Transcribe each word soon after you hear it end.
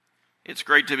It's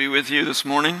great to be with you this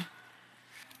morning.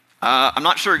 I'm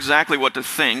not sure exactly what to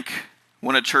think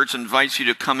when a church invites you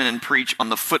to come in and preach on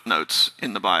the footnotes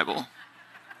in the Bible.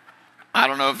 I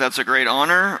don't know if that's a great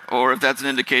honor or if that's an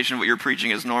indication of what your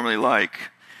preaching is normally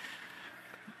like.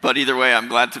 But either way, I'm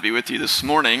glad to be with you this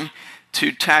morning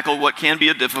to tackle what can be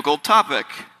a difficult topic.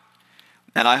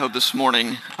 And I hope this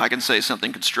morning I can say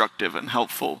something constructive and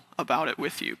helpful about it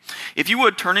with you. If you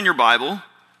would, turn in your Bible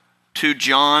to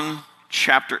John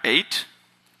chapter 8.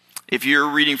 If you're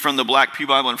reading from the Black Pew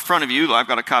Bible in front of you, I've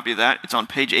got a copy of that. It's on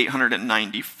page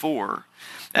 894.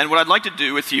 And what I'd like to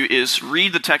do with you is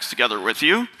read the text together with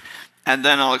you, and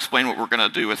then I'll explain what we're going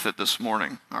to do with it this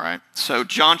morning. All right. So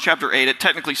John chapter 8, it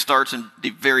technically starts in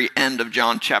the very end of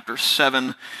John chapter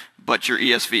 7, but your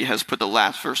ESV has put the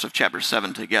last verse of chapter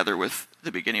 7 together with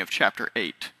the beginning of chapter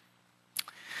 8.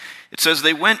 It says,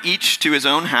 "They went each to his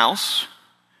own house,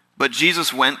 but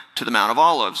Jesus went to the Mount of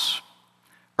Olives.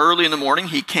 Early in the morning,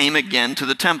 he came again to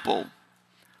the temple.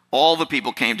 All the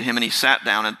people came to him, and he sat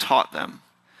down and taught them.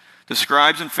 The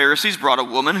scribes and Pharisees brought a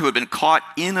woman who had been caught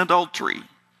in adultery.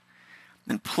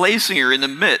 And placing her in the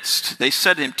midst, they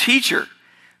said to him, 'Teacher,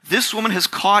 this woman has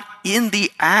caught in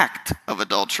the act of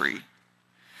adultery.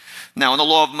 Now in the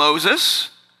law of Moses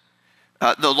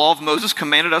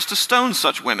commanded us to stone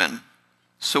such women.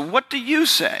 So what do you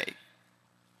say?'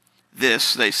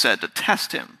 This they said to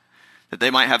test him, that they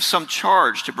might have some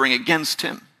charge to bring against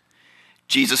him.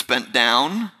 Jesus bent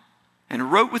down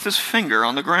and wrote with his finger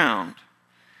on the ground.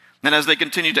 And as they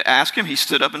continued to ask him, he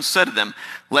stood up and said to them,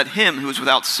 'Let him who is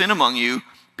without sin among you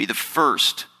be the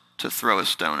first to throw a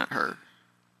stone at her.'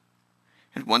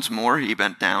 And once more he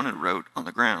bent down and wrote on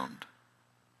the ground.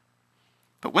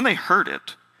 But when they heard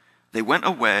it, they went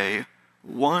away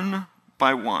one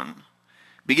by one,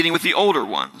 beginning with the older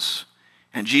ones.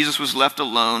 And Jesus was left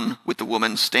alone with the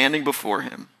woman standing before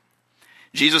him.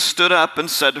 Jesus stood up and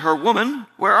said to her, 'Woman,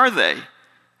 where are they?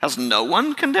 Has no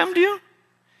one condemned you?'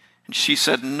 And she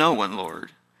said, 'No one,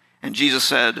 Lord.' And Jesus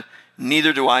said,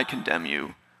 'Neither do I condemn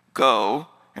you. Go,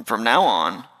 and from now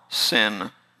on,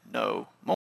 sin no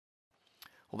more.'"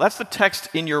 Well, that's the text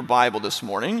in your Bible this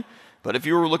morning. But if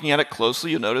you were looking at it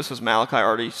closely, you'll notice, as Malachi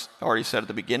already said at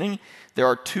the beginning, there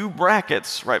are two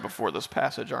brackets right before this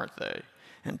passage, aren't they?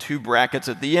 And two brackets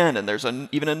at the end, and there's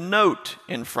even a note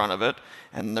in front of it,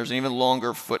 and there's an even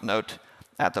longer footnote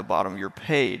at the bottom of your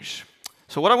page.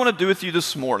 So what I want to do with you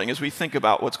this morning as we think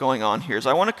about what's going on here is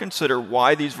I want to consider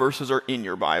why these verses are in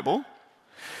your Bible.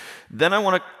 Then I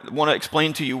want to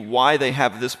explain to you why they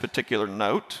have this particular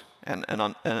note and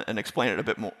explain it a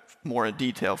bit more in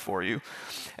detail for you.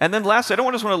 And then lastly, I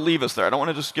don't just want to leave us there. I don't want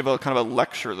to just give a kind of a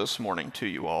lecture this morning to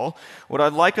you all. What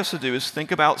I'd like us to do is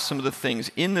think about some of the things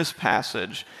in this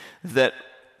passage that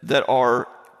are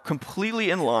completely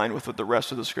in line with what the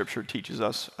rest of the Scripture teaches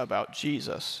us about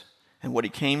Jesus and what he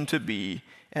came to be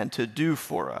and to do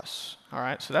for us. All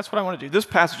right, so that's what I want to do. This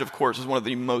passage, of course, is one of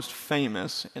the most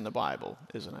famous in the Bible,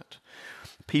 isn't it?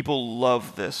 People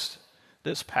love this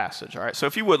passage. All right, so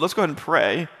if you would, let's go ahead and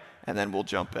pray, and then we'll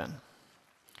jump in.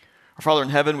 Our Father in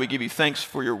heaven, we give you thanks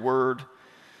for your word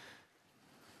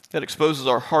that exposes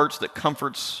our hearts, that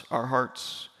comforts our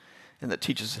hearts, and that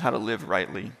teaches us how to live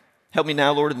rightly. Help me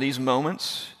now, Lord, in these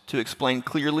moments to explain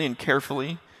clearly and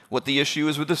carefully what the issue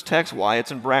is with this text, why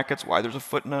it's in brackets, why there's a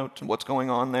footnote, and what's going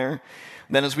on there.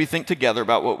 And then as we think together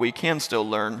about what we can still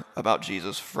learn about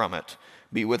Jesus from it,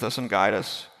 be with us and guide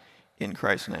us. In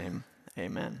Christ's name,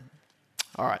 amen.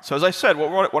 All right, so as I said, what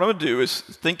I'm going to do is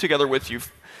think together with you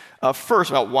first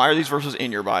about why are these verses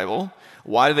in your Bible,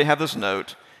 why do they have this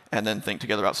note, and then think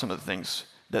together about some of the things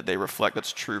that they reflect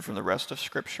that's true from the rest of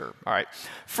Scripture. All right,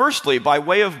 firstly, by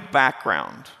way of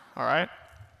background, all right,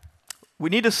 we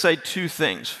need to say two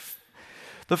things.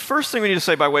 The first thing we need to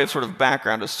say by way of sort of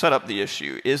background to set up the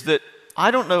issue is that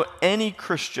I don't know any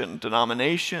Christian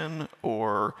denomination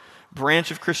or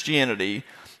branch of Christianity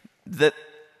that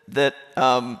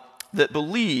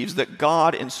believes that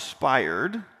God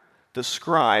inspired the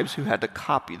scribes who had to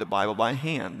copy the Bible by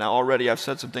hand. Now, already I've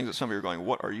said some things that some of you are going,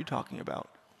 what are you talking about?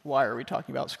 Why are we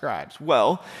talking about scribes?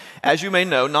 Well, as you may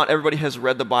know, not everybody has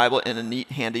read the Bible in a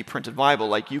neat, handy printed Bible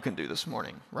like you can do this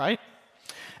morning, right?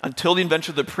 Until the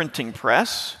invention of the printing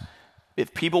press,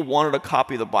 if people wanted to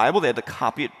copy the Bible, they had to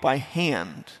copy it by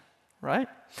hand, right?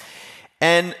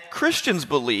 And Christians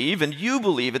believe, and you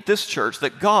believe at this church,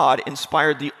 that God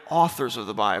inspired the authors of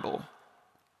the Bible.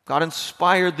 God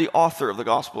inspired the author of the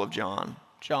Gospel of John,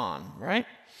 right?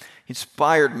 He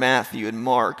inspired Matthew and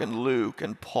Mark and Luke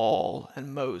and Paul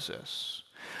and Moses.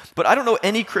 But I don't know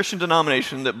any Christian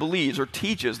denomination that believes or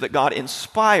teaches that God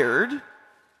inspired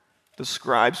the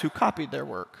scribes who copied their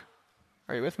work.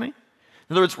 Are you with me?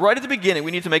 In other words, right at the beginning,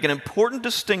 we need to make an important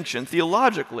distinction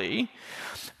theologically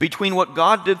between what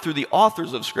God did through the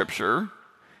authors of Scripture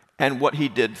and what he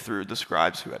did through the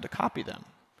scribes who had to copy them.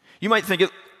 You might think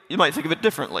of it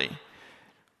differently.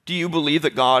 Do you believe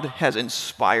that God has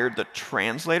inspired the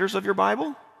translators of your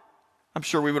Bible? I'm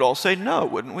sure we would all say no,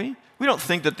 wouldn't we? We don't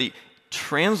think that the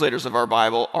translators of our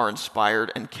Bible are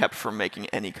inspired and kept from making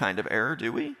any kind of error,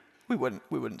 do we? We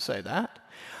wouldn't say that.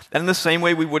 And in the same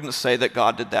way, we wouldn't say that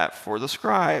God did that for the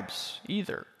scribes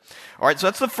either. All right, so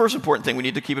that's the first important thing we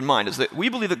need to keep in mind, is that we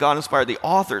believe that God inspired the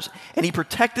authors, and he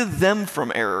protected them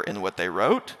from error in what they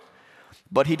wrote,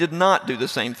 but he did not do the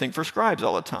same thing for scribes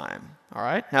all the time. All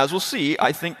right? Now, as we'll see,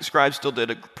 I think scribes still did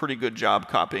a pretty good job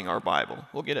copying our Bible.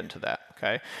 We'll get into that,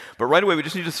 okay? But right away, we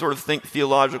just need to sort of think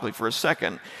theologically for a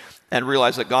second and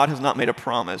realize that God has not made a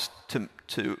promise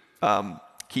to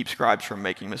keep scribes from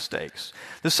making mistakes.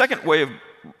 The second way of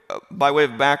by way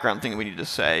of background thing we need to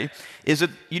say is that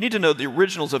you need to know the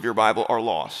originals of your Bible are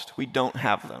lost. We don't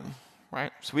have them,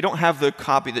 right? So we don't have the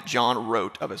copy that John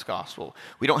wrote of his gospel.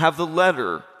 We don't have the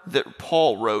letter that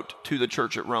Paul wrote to the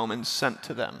church at Rome and sent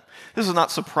to them. This is not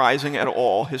surprising at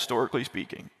all, historically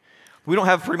speaking. We don't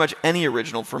have pretty much any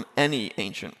original from any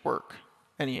ancient work,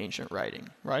 any ancient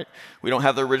writing, right? We don't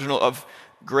have the original of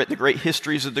the great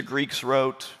histories that the Greeks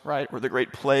wrote, right? Or the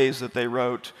great plays that they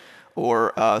wrote,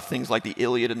 or things like the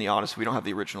Iliad and the Odyssey. We don't have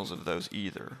the originals of those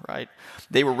either, right?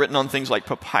 They were written on things like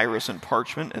papyrus and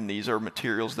parchment, and these are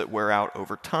materials that wear out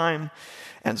over time,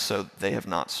 and so they have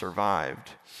not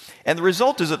survived. And the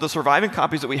result is that the surviving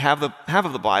copies that we have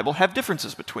of the Bible have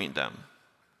differences between them.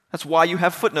 That's why you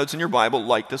have footnotes in your Bible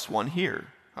like this one here,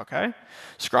 okay?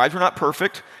 Scribes were not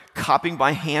perfect. Copying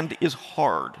by hand is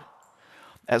hard.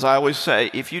 As I always say,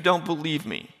 if you don't believe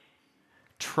me,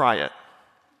 try it.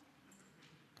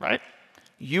 Right?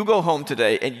 You go home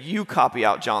today and you copy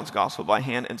out John's gospel by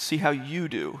hand and see how you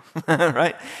do,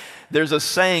 right? There's a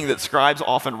saying that scribes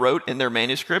often wrote in their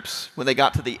manuscripts when they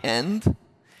got to the end,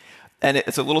 and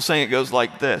it's a little saying that goes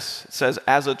like this. It says,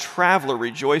 "As a traveler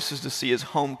rejoices to see his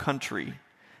home country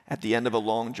at the end of a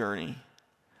long journey,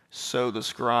 so the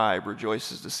scribe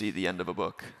rejoices to see the end of a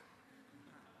book."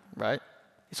 Right?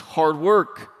 It's hard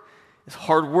work. It's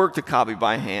hard work to copy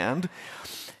by hand.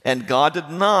 And God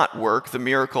did not work the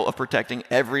miracle of protecting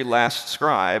every last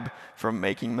scribe from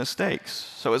making mistakes.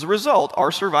 So as a result,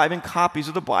 our surviving copies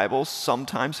of the Bible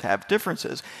sometimes have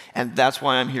differences. And that's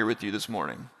why I'm here with you this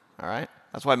morning, all right?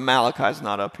 That's why Malachi's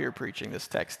not up here preaching this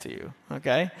text to you,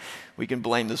 okay? We can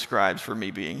blame the scribes for me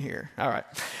being here. All right.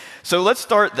 So let's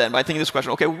start then by thinking this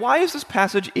question. Okay, why is this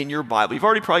passage in your Bible? You've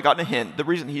already probably gotten a hint. The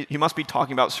reason he must be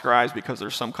talking about scribes because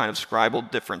there's some kind of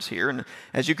scribal difference here. And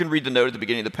as you can read the note at the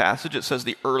beginning of the passage, it says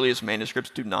the earliest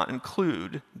manuscripts do not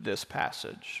include this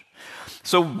passage.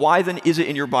 So why then is it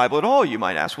in your Bible at all, you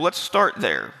might ask? Well, let's start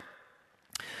there.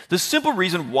 The simple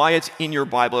reason why it's in your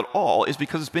Bible at all is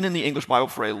because it's been in the English Bible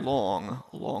for a long,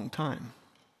 long time.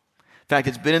 In fact,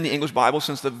 it's been in the English Bible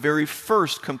since the very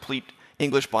first complete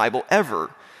English Bible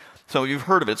ever. Some of you have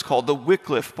heard of it. It's called the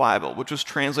Wycliffe Bible, which was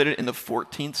translated in the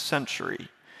 14th century.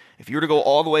 If you were to go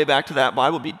all the way back to that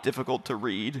Bible, it'd be difficult to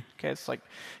read. Okay, it's like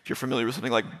if you're familiar with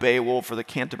something like Beowulf or the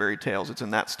Canterbury Tales, it's in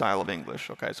that style of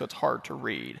English. Okay, so it's hard to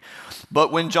read.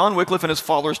 But when John Wycliffe and his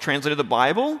followers translated the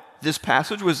Bible, this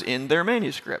passage was in their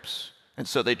manuscripts, and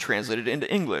so they translated it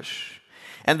into English.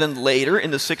 And then later,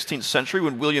 in the 16th century,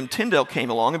 when William Tyndale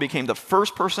came along and became the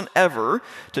first person ever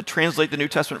to translate the New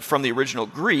Testament from the original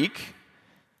Greek,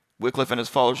 Wycliffe and his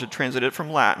followers had translated it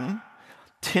from Latin.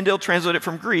 Tyndale translated it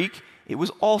from Greek. It was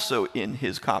also in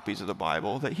his copies of the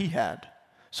Bible that he had.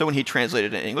 So when he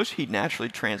translated it in English, he naturally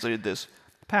translated this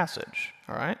passage,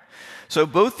 all right? So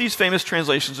both these famous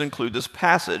translations include this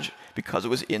passage because it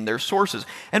was in their sources.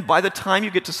 And by the time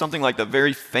you get to something like the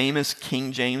very famous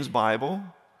King James Bible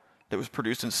that was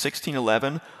produced in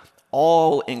 1611,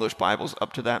 all English Bibles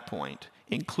up to that point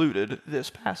included this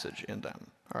passage in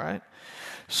them, all right?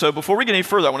 So before we get any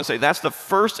further, I want to say that's the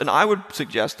first, and I would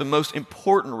suggest the most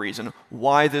important reason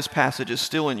why this passage is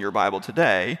still in your Bible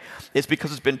today. It's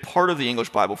because it's been part of the English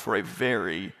Bible for a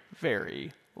very,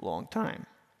 very long time.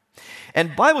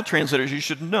 And Bible translators, you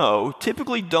should know,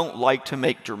 typically don't like to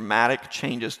make dramatic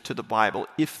changes to the Bible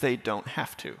if they don't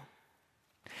have to.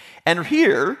 And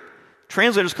here,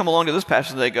 translators come along to this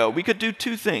passage and they go, we could do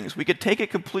two things. We could take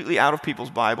it completely out of people's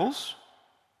Bibles,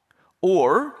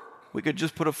 or we could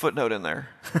just put a footnote in there.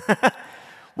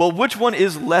 Well, which one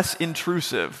is less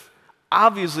intrusive?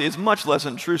 Obviously, it's much less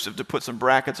intrusive to put some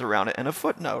brackets around it and a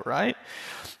footnote, right?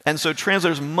 And so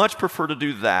translators much prefer to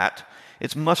do that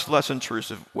It's a much less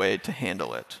intrusive way to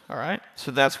handle it, all right?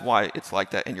 So that's why it's like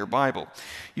that in your Bible.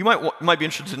 You might be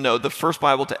interested to know the first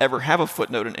Bible to ever have a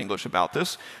footnote in English about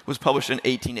this was published in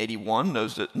 1881,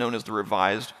 known as the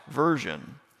Revised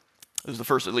Version. It was the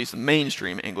first, at least the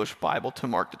mainstream English Bible to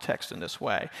mark the text in this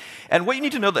way. And what you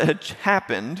need to know that had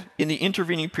happened in the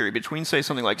intervening period between, say,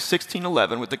 something like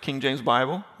 1611 with the King James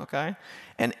Bible, okay,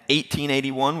 and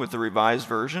 1881 with the Revised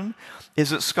Version,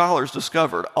 is that scholars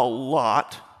discovered a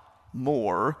lot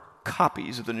more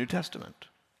copies of the New Testament,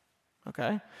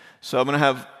 okay? So I'm going to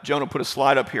have Jonah put a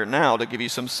slide up here now to give you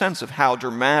some sense of how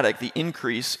dramatic the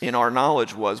increase in our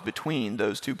knowledge was between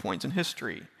those 2 points in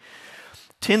history.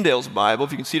 Tyndale's Bible,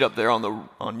 if you can see it up there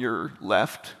on your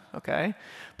left, okay,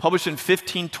 published in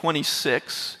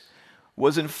 1526,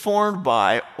 was informed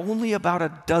by only about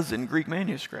a dozen Greek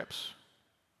manuscripts.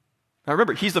 Now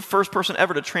remember, he's the first person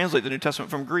ever to translate the New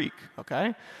Testament from Greek,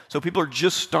 okay? So people are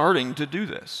just starting to do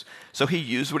this. So he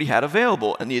used what he had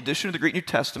available, and the edition of the Greek New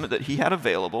Testament that he had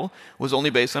available was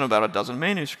only based on about a dozen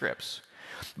manuscripts.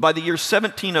 By the year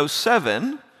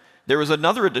 1707, there was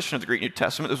another edition of the Greek New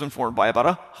Testament that was informed by about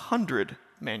 100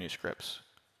 manuscripts,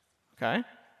 okay?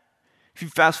 If you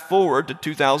fast forward to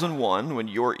 2001, when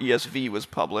your ESV was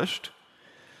published,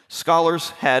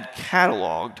 scholars had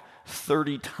cataloged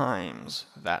 30 times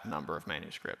that number of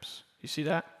manuscripts. You see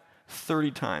that?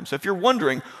 30 times. So if you're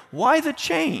wondering, why the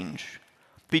change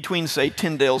between, say,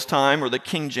 Tyndale's time or the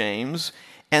King James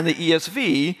and the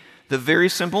ESV, the very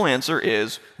simple answer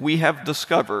is we have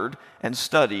discovered and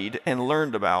studied and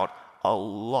learned about a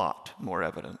lot more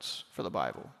evidence for the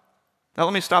Bible. Now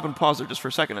let me stop and pause there just for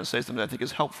a second and say something I think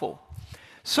is helpful.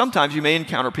 Sometimes you may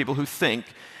encounter people who think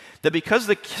that because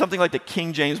something like the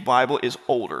King James Bible is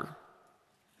older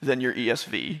than your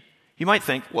ESV, you might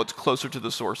think, well, it's closer to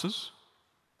the sources,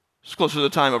 it's closer to the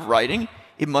time of writing,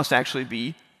 it must actually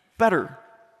be better,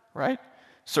 right?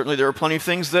 Certainly there are plenty of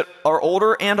things that are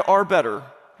older and are better,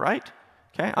 right?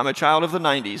 Okay, I'm a child of the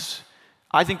 90s.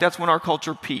 I think that's when our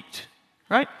culture peaked,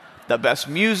 right? The best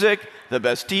music, the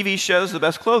best TV shows, the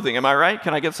best clothing. Am I right?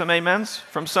 Can I get some amens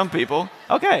from some people?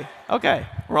 Okay.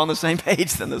 We're on the same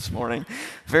page then this morning.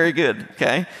 Very good,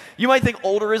 okay? You might think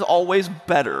older is always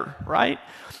better, right?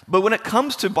 But when it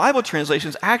comes to Bible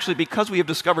translations, actually, because we have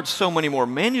discovered so many more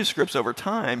manuscripts over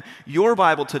time, your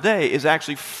Bible today is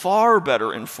actually far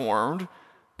better informed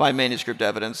by manuscript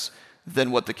evidence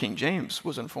than what the King James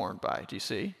was informed by. Do you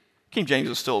see? King James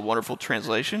is still a wonderful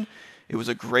translation. It was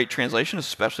a great translation,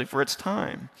 especially for its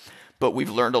time. But we've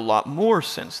learned a lot more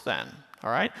since then,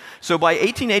 all right? So by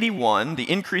 1881,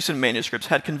 the increase in manuscripts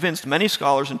had convinced many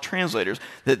scholars and translators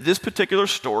that this particular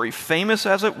story, famous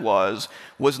as it was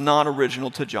not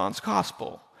original to John's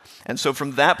Gospel. And so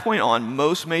from that point on,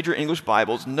 most major English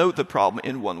Bibles note the problem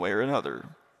in one way or another,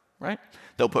 right?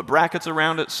 They'll put brackets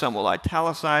around it, some will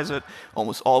italicize it,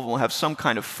 almost all of them will have some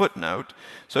kind of footnote.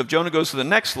 So if Jonah goes to the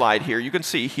next slide here, you can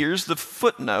see here's the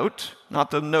footnote, not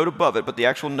the note above it, but the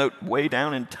actual note way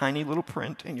down in tiny little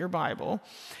print in your Bible.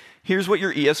 Here's what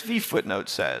your ESV footnote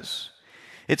says.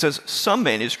 It says, some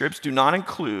manuscripts do not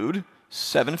include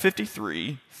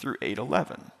 753 through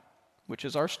 811, which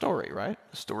is our story, right?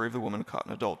 The story of the woman caught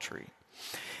in adultery.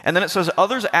 And then it says,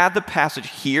 others add the passage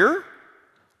here,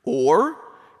 or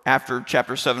after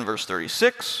chapter 7, verse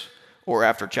 36, or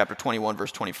after chapter 21,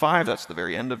 verse 25, that's the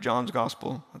very end of John's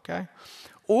Gospel, okay?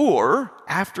 Or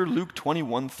after Luke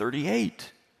 21,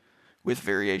 38, with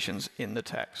variations in the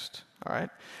text, all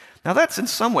right? Now that's in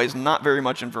some ways not very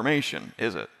much information,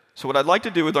 is it? So what I'd like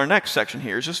to do with our next section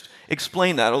here is just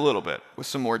explain that a little bit with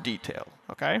some more detail,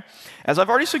 okay? As I've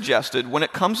already suggested, when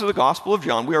it comes to the Gospel of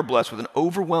John, we are blessed with an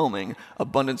overwhelming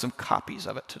abundance of copies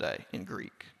of it today in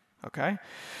Greek, okay?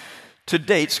 To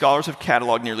date, scholars have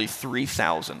cataloged nearly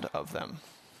 3,000 of them.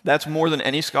 That's more than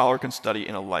any scholar can study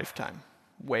in a lifetime,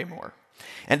 way more.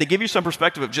 And to give you some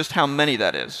perspective of just how many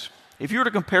that is, if you were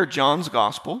to compare John's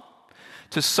Gospel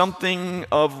to something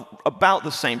of about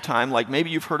the same time, like maybe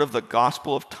you've heard of the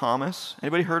Gospel of Thomas.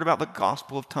 Anybody heard about the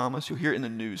Gospel of Thomas? You'll hear it in the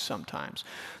news sometimes.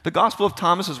 The Gospel of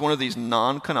Thomas is one of these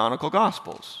non-canonical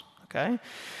Gospels, okay?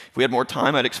 If we had more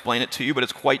time, I'd explain it to you, but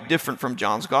it's quite different from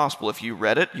John's Gospel. If you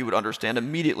read it, you would understand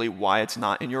immediately why it's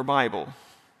not in your Bible.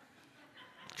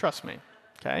 Trust me,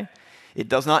 okay? It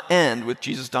does not end with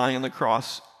Jesus dying on the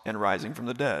cross and rising from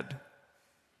the dead.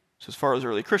 So as far as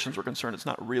early Christians were concerned, it's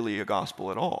not really a gospel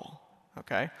at all.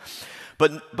 Okay?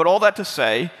 But all that to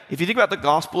say, if you think about the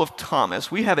Gospel of Thomas,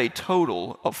 we have a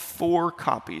total of 4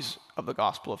 copies of the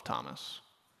Gospel of Thomas.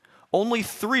 Only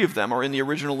 3 of them are in the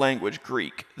original language,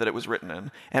 Greek, that it was written in,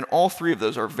 and all 3 of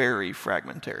those are very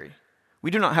fragmentary.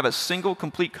 We do not have a single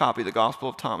complete copy of the Gospel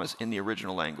of Thomas in the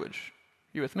original language.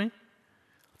 You with me?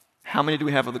 How many do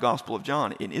we have of the Gospel of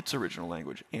John in its original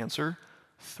language? Answer,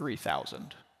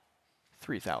 3,000.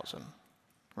 3,000,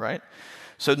 right?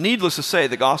 So needless to say,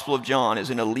 the Gospel of John is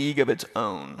in a league of its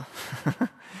own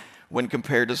when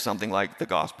compared to something like the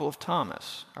Gospel of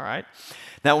Thomas, all right?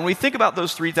 Now, when we think about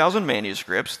those 3,000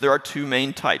 manuscripts, there are two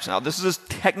main types. Now, this is as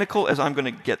technical as I'm going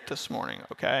to get this morning,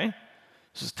 okay?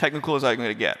 This is as technical as I'm going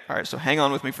to get. All right, so hang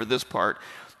on with me for this part,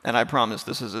 and I promise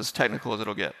this is as technical as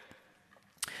it'll get.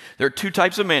 There are two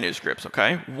types of manuscripts,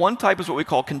 okay? One type is what we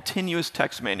call continuous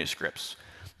text manuscripts.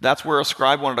 That's where a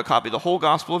scribe wanted to copy the whole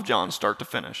Gospel of John, start to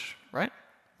finish, right?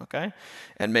 Okay?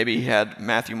 And maybe he had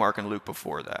Matthew, Mark, and Luke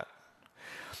before that.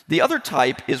 The other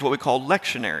type is what we call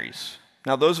lectionaries.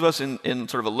 Now, those of us in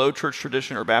sort of a low church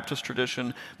tradition or Baptist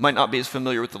tradition might not be as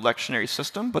familiar with the lectionary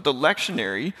system, but the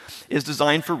lectionary is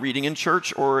designed for reading in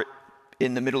church or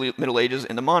in the Middle Ages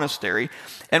in the monastery.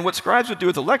 And what scribes would do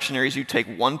with the lectionary is you take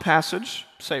one passage,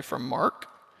 say from Mark,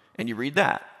 and you read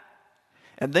that.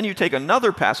 And then you take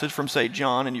another passage from, say,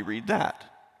 John, and you read that.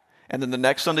 And then the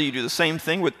next Sunday you do the same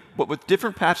thing, but with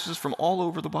different passages from all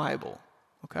over the Bible,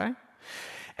 okay?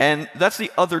 And that's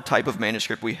the other type of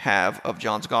manuscript we have of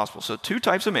John's Gospel. So two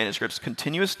types of manuscripts,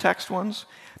 continuous text ones,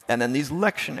 and then these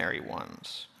lectionary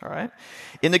ones, all right?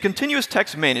 In the continuous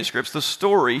text manuscripts, the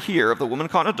story here of the woman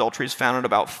caught in adultery is found in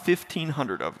about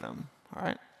 1,500 of them, all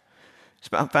right? It's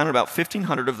found in about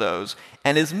 1,500 of those,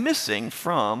 and is missing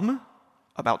from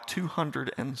about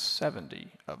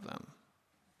 270 of them,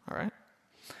 all right?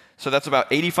 So that's about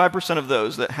 85% of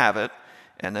those that have it,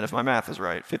 and then if my math is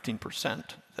right, 15%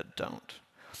 that don't.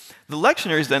 The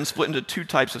lectionary is then split into two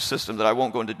types of system that I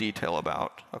won't go into detail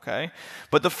about, okay?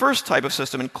 But the first type of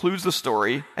system includes the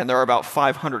story, and there are about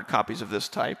 500 copies of this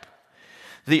type.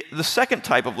 The second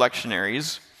type of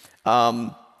lectionaries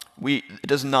it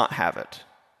does not have it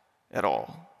at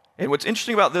all. And what's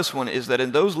interesting about this one is that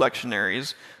in those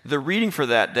lectionaries, the reading for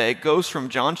that day goes from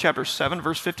John chapter 7,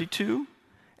 verse 52,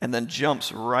 and then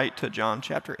jumps right to John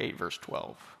chapter 8, verse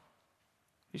 12.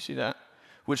 You see that?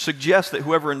 Which suggests that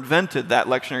whoever invented that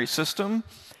lectionary system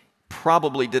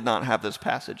probably did not have this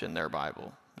passage in their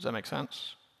Bible. Does that make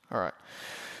sense? All right.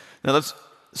 Now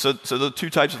so the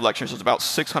two types of lectionaries, there's about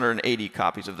 680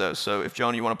 copies of those. So if,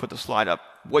 Joan, you want to put the slide up,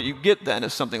 what you get then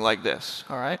is something like this,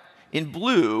 all right? In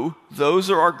blue, those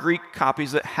are our Greek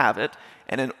copies that have it,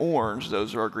 and in orange,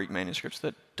 those are our Greek manuscripts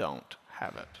that don't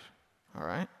have it, all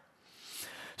right?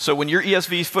 So when your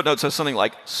ESV footnote says something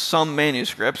like some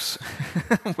manuscripts,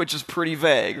 which is pretty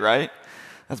vague, right?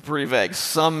 That's pretty vague.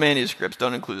 Some manuscripts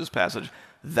don't include this passage.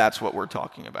 That's what we're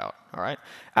talking about, all right?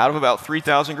 Out of about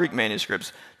 3,000 Greek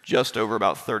manuscripts, just over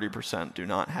about 30% do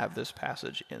not have this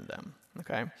passage in them,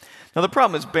 okay? Now the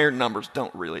problem is bare numbers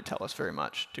don't really tell us very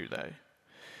much, do they?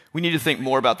 We need to think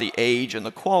more about the age and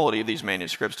the quality of these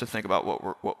manuscripts to think about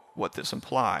what this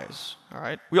implies, all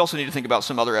right? We also need to think about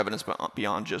some other evidence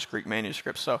beyond just Greek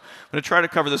manuscripts. So I'm going to try to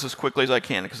cover this as quickly as I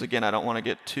can because, again, I don't want to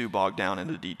get too bogged down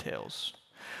into the details.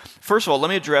 First of all, let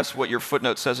me address what your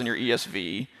footnote says in your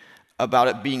ESV about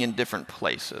it being in different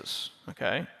places,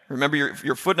 okay? Remember,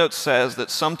 your footnote says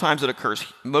that sometimes it occurs,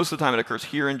 most of the time it occurs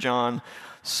here in John,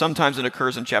 sometimes it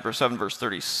occurs in chapter 7, verse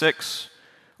 36,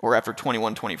 or after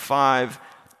 21:25,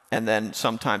 and then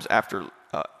sometimes after,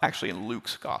 actually in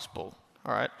Luke's gospel,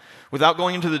 all right? Without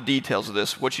going into the details of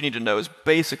this, what you need to know is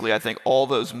basically, I think, all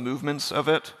those movements of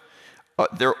it,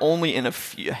 they're only in a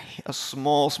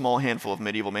small handful of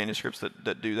medieval manuscripts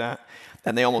that do that,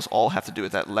 and they almost all have to do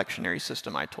with that lectionary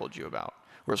system I told you about,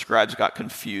 where scribes got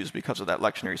confused because of that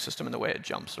lectionary system and the way it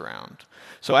jumps around.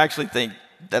 So I actually think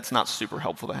that's not super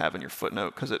helpful to have in your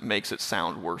footnote because it makes it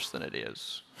sound worse than it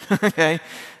is, okay?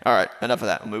 All right, enough of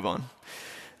that, we'll move on.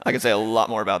 I could say a lot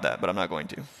more about that, but I'm not going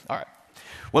to. All right.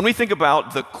 When we think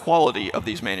about the quality of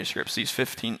these manuscripts, these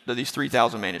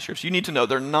 3,000 manuscripts, you need to know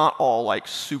they're not all like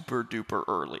super duper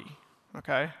early,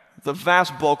 okay? The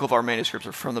vast bulk of our manuscripts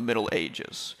are from the Middle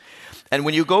Ages. And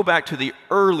when you go back to the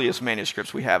earliest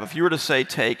manuscripts we have, if you were to say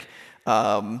take,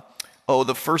 the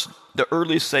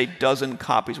earliest, say, dozen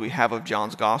copies we have of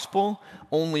John's Gospel,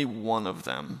 only one of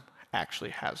them actually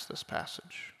has this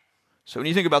passage. So when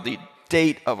you think about the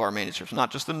date of our manuscripts,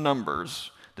 not just the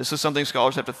numbers, this is something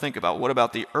scholars have to think about. What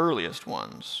about the earliest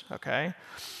ones, okay?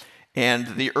 And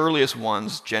the earliest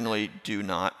ones generally do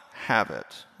not have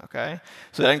it, okay?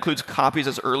 So that includes copies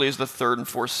as early as the 3rd and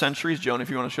 4th centuries. Joan, if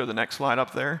you want to show the next slide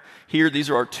up there. Here, these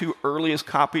are our two earliest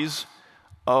copies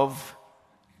of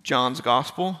John's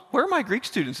Gospel. Where are my Greek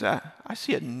students at? I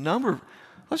see a number.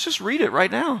 Let's just read it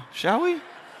right now, shall we?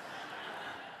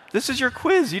 This is your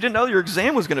quiz. You didn't know your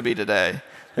exam was going to be today.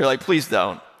 They're like, please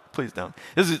don't. Please don't.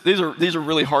 These are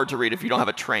really hard to read if you don't have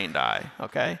a trained eye,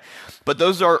 okay? But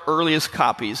those are earliest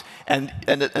copies, and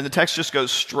the text just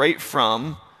goes straight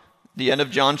from the end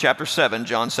of John chapter 7,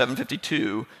 John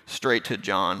 7:52, straight to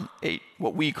John 8,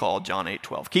 what we call John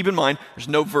 8:12. Keep in mind, there's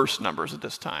no verse numbers at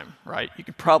this time, right? You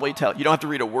can probably tell. You don't have to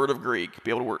read a word of Greek,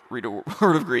 be able to read a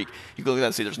word of Greek. You can look at that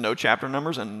and see there's no chapter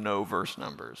numbers and no verse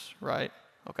numbers, right?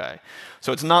 Okay.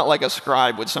 So it's not like a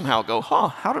scribe would somehow go,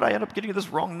 how did I end up getting this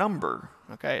wrong number?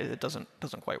 Okay, it doesn't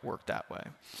quite work that way.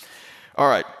 All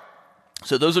right.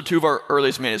 So those are two of our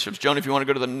earliest manuscripts. Joan, if you want to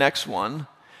go to the next one.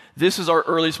 This is our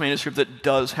earliest manuscript that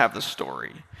does have the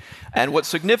story. And what's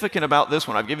significant about this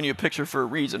one, I've given you a picture for a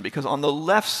reason, because on the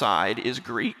left side is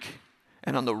Greek,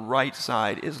 and on the right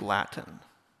side is Latin.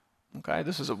 Okay,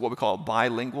 this is what we call a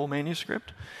bilingual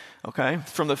manuscript. Okay,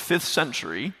 from the 5th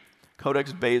century,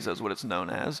 Codex Beza is what it's known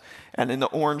as, and in the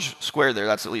orange square there,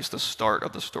 that's at least the start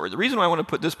of the story. The reason why I want to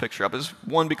put this picture up is,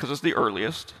 one, because it's the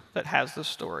earliest that has the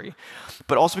story,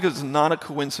 but also because it's not a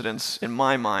coincidence in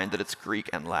my mind that it's Greek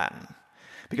and Latin.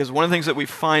 Because one of the things that we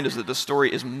find is that the story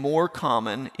is more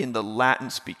common in the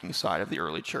Latin-speaking side of the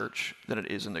early church than it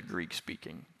is in the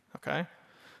Greek-speaking, okay?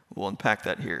 We'll unpack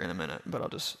that here in a minute, but I'll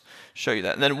just show you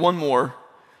that. And then one more,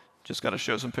 just got to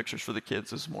show some pictures for the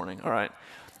kids this morning, all right?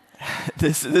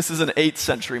 This is an 8th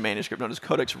century manuscript known as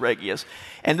Codex Regius.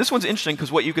 And this one's interesting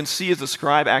because what you can see is the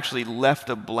scribe actually left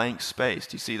a blank space.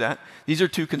 Do you see that? These are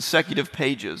 2 consecutive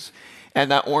pages, and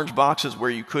that orange box is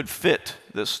where you could fit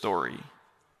this story.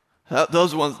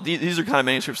 Those ones, these are kind of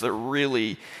manuscripts that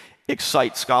really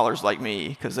excite scholars like me,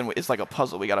 because then it's like a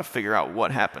puzzle. We got to figure out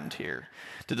what happened here.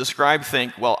 Did the scribe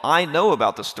think, well, I know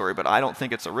about the story, but I don't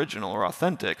think it's original or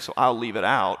authentic, so I'll leave it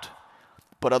out.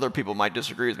 But other people might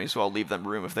disagree with me, so I'll leave them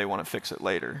room if they want to fix it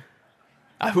later.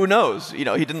 Who knows? He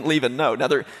didn't leave a note. Now,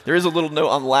 there is a little note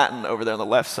on Latin over there on the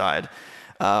left side,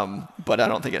 but I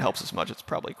don't think it helps us much. It's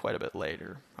probably quite a bit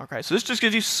later. Okay, so this just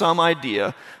gives you some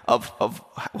idea of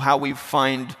how we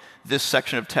find this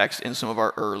section of text in some of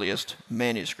our earliest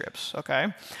manuscripts,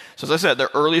 okay? So as I said, the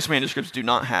earliest manuscripts do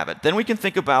not have it. Then we can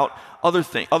think about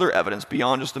other evidence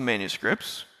beyond just the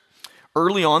manuscripts.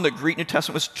 Early on, the Greek New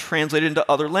Testament was translated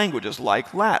into other languages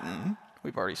like Latin.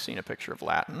 We've already seen a picture of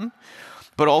Latin.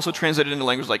 But also translated into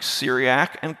languages like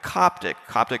Syriac and Coptic.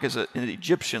 Coptic is an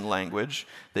Egyptian language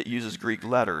that uses Greek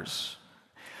letters.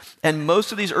 And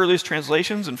most of these earliest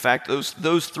translations, in fact,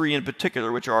 those 3 in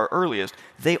particular, which are our earliest,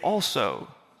 they also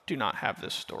do not have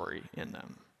this story in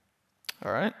them.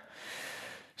 All right?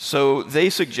 So they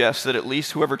suggest that at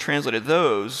least whoever translated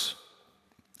those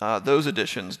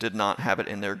editions did not have it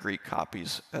in their Greek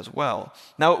copies as well.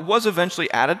 Now, it was eventually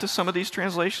added to some of these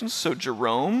translations. So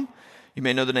Jerome, you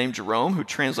may know the name Jerome, who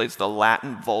translates the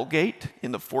Latin Vulgate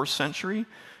in the 4th century.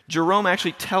 Jerome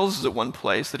actually tells us at one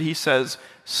place that he says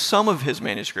some of his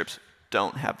manuscripts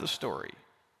don't have the story,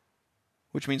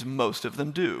 which means most of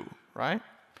them do, right?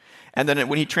 And then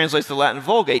when he translates the Latin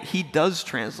Vulgate, he does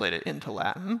translate it into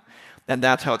Latin, and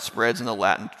that's how it spreads in the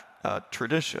Latin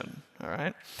tradition, all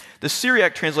right? The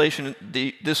Syriac translation,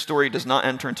 this story does not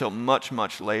enter until much,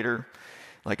 much later,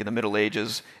 like in the Middle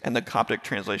Ages, and the Coptic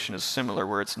translation is similar,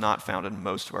 where it's not found in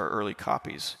most of our early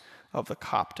copies of the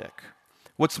Coptic.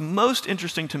 What's most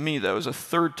interesting to me, though, is a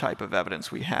third type of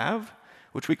evidence we have,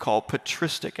 which we call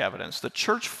patristic evidence. The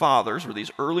church fathers were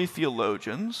these early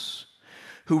theologians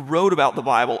who wrote about the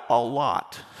Bible a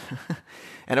lot.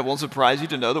 And it won't surprise you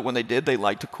to know that when they did, they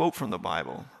liked to quote from the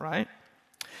Bible, right?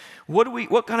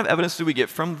 What kind of evidence do we get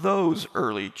from those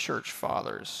early church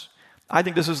fathers? I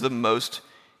think this is the most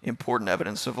important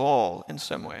evidence of all in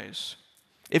some ways.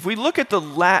 If we look at the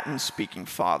Latin-speaking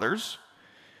fathers,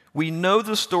 we know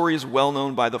the story is well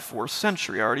known by the 4th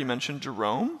century. I already mentioned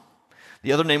Jerome.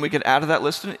 The other name we could add to that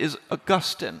list is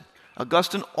Augustine.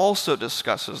 Augustine also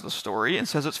discusses the story and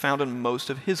says it's found in most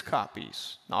of his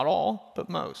copies. Not all, but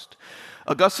most.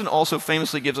 Augustine also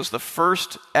famously gives us the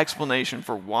first explanation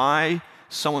for why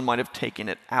someone might have taken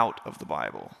it out of the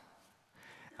Bible.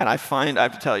 And I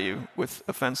have to tell you, with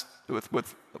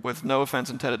no offense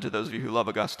intended to those of you who love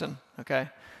Augustine, okay?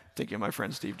 Thinking of my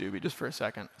friend Steve Doobie just for a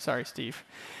second. Sorry, Steve.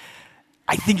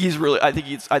 I think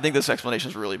this explanation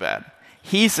is really bad.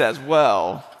 He says,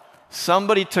 well,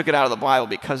 somebody took it out of the Bible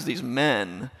because these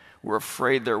men were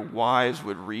afraid their wives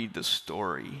would read the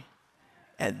story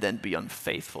and then be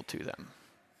unfaithful to them.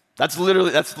 That's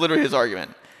literally his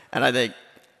argument. And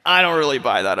I don't really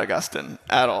buy that, Augustine,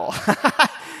 at all.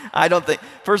 I don't think,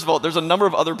 first of all, there's a number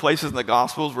of other places in the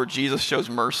Gospels where Jesus shows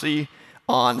mercy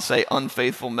on, say,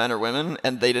 unfaithful men or women,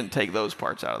 and they didn't take those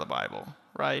parts out of the Bible,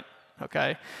 right?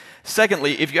 Okay?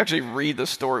 Secondly, if you actually read the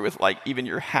story with, even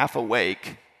you're half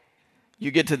awake, You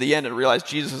get to the end and realize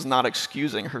Jesus is not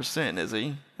excusing her sin, is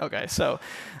he? Okay, so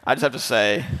I just have to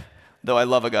say, though I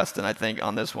love Augustine, I think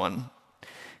on this one,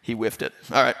 he whiffed it.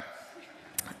 All right.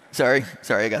 Sorry,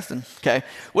 Augustine. Okay.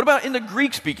 What about in the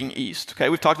Greek-speaking East? Okay,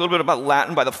 we've talked a little bit about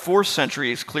Latin. By the 4th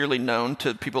century, it's clearly known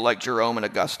to people like Jerome and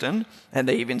Augustine, and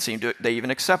they even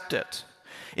accept it.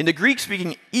 In the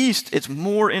Greek-speaking East, it's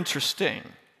more interesting.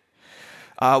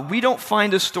 We don't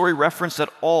find this story referenced at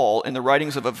all in the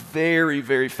writings of a very,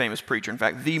 very famous preacher. In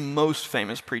fact, the most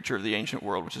famous preacher of the ancient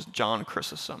world, which is John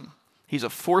Chrysostom. He's a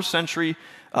 4th century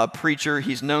preacher.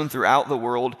 He's known throughout the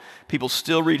world. People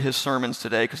still read his sermons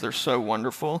today because they're so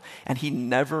wonderful, and he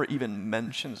never even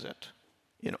mentions it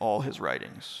in all his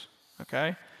writings,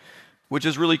 okay? Which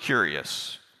is really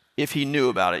curious. If he knew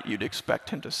about it, you'd expect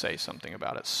him to say something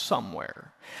about it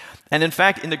somewhere. And in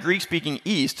fact, in the Greek-speaking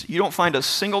East, you don't find a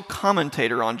single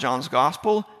commentator on John's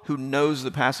gospel who knows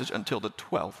the passage until the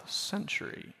 12th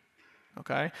century.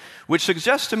 Okay? Which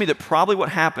suggests to me that probably what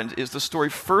happened is the story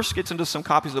first gets into some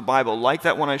copies of the Bible, like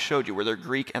that one I showed you, where they're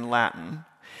Greek and Latin,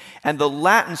 and the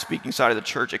Latin-speaking side of the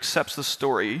church accepts the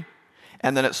story,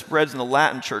 and then it spreads in the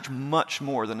Latin church much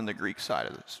more than in the Greek side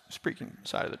of the speaking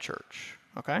side of the church.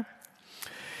 Okay?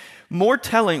 More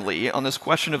tellingly, on this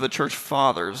question of the church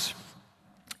fathers,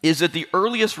 is that the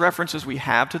earliest references we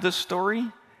have to this story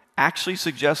actually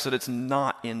suggest that it's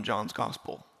not in John's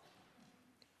gospel.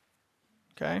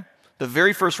 Okay? The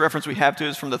very first reference we have to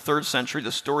is from the 3rd century.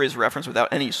 The story is referenced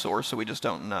without any source, so we just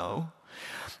don't know.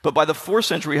 But by the 4th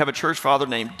century, we have a church father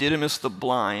named Didymus the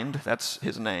Blind. That's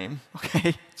his name,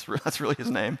 okay? That's really his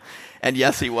name. And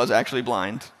yes, he was actually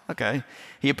blind, okay?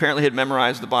 He apparently had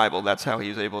memorized the Bible. That's how he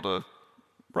was able to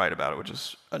write about it, which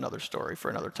is another story for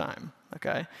another time,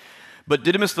 okay? But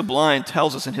Didymus the Blind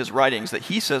tells us in his writings that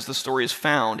he says the story is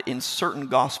found in certain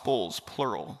gospels,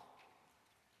 plural.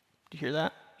 Do you hear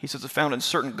that? He says it's found in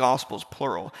certain gospels,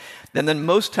 plural. And then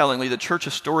most tellingly, the church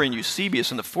historian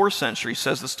Eusebius in the 4th century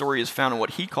says the story is found in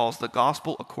what he calls the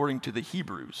gospel according to the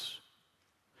Hebrews.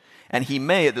 And he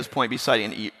may at this point be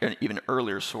citing an even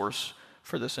earlier source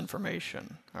for this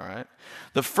information, all right?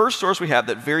 The first source we have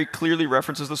that very clearly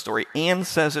references the story and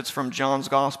says it's from John's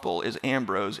gospel is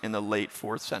Ambrose in the late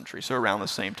 4th century, so around the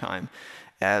same time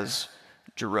as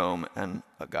Jerome and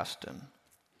Augustine.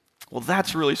 Well,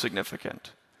 that's really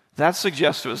significant. That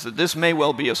suggests to us that this may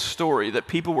well be a story that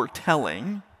people were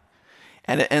telling,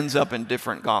 and it ends up in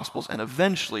different gospels, and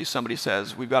eventually somebody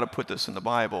says, we've got to put this in the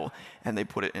Bible, and they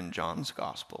put it in John's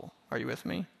gospel. Are you with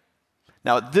me?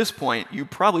 Now, at this point, you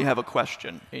probably have a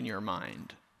question in your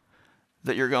mind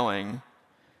that you're going,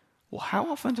 well, how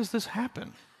often does this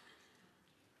happen?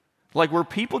 Like, were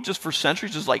people just for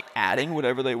centuries just like adding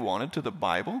whatever they wanted to the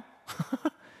Bible?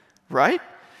 Right?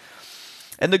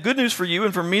 And the good news for you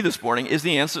and for me this morning is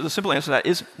the simple answer to that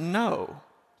is no.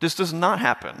 This does not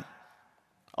happen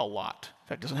a lot. In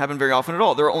fact, it doesn't happen very often at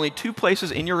all. There are only 2 places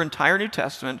in your entire New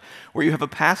Testament where you have a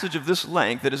passage of this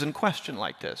length that is in question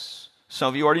like this. Some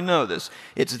of you already know this.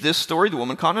 It's this story, the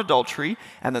woman caught in adultery,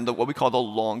 and then what we call the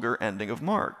longer ending of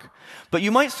Mark. But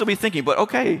you might still be thinking,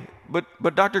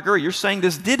 but Dr. Gurry, you're saying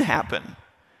this did happen.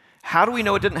 How do we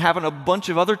know it didn't happen a bunch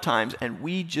of other times and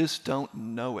we just don't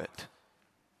know it?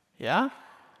 Yeah?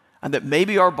 And that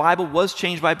maybe our Bible was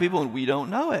changed by people and we don't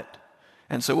know it.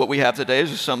 And so what we have today is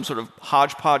just some sort of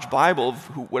hodgepodge Bible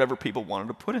of whatever people wanted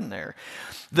to put in there.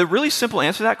 The really simple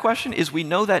answer to that question is we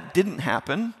know that didn't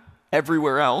happen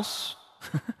everywhere else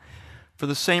for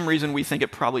the same reason we think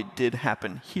it probably did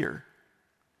happen here.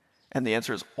 And the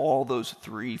answer is all those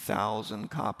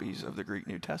 3,000 copies of the Greek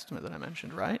New Testament that I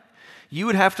mentioned, right? You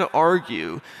would have to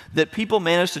argue that people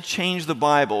managed to change the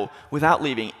Bible without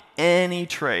leaving any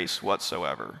trace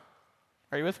whatsoever.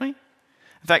 Are you with me?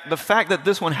 In fact, the fact that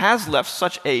this one has left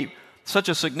such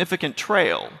a significant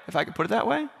trail, if I could put it that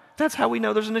way, that's how we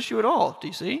know there's an issue at all. Do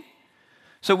you see?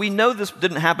 So we know this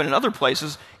didn't happen in other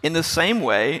places in the same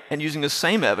way and using the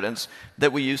same evidence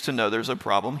that we use to know there's a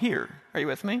problem here. Are you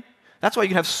with me? That's why you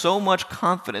can have so much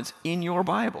confidence in your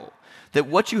Bible. That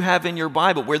what you have in your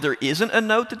Bible, where there isn't a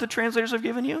note that the translators have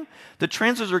given you, the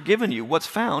translators are giving you what's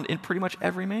found in pretty much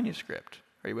every manuscript.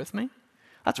 Are you with me?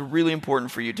 That's really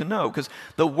important for you to know, because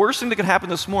the worst thing that could happen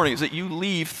this morning is that you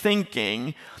leave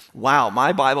thinking, wow,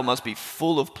 my Bible must be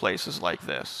full of places like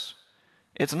this.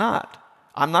 It's not.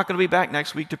 I'm not going to be back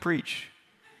next week to preach.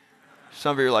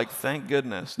 Some of you are like, thank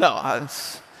goodness. No,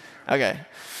 okay.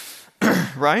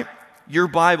 Right? Your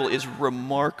Bible is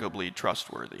remarkably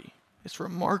trustworthy. It's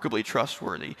remarkably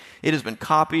trustworthy. It has been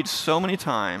copied so many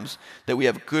times that we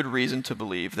have good reason to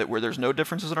believe that where there's no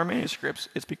differences in our manuscripts,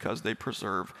 it's because they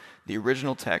preserve the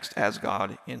original text as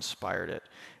God inspired it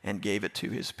and gave it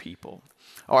to his people.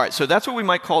 All right, so that's what we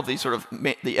might call the sort of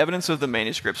the evidence of the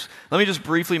manuscripts. Let me just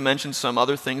briefly mention some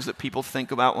other things that people think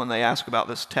about when they ask about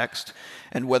this text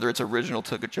and whether it's original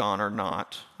to John or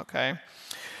not, okay?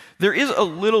 There is a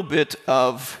little bit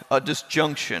of a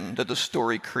disjunction that the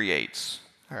story creates,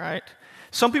 all right?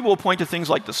 Some people will point to things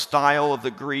like the style of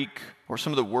the Greek or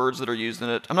some of the words that are used in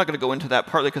it. I'm not going to go into that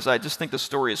partly because I just think the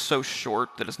story is so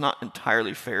short that it's not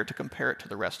entirely fair to compare it to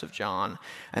the rest of John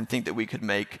and think that we could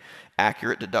make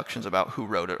accurate deductions about who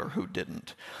wrote it or who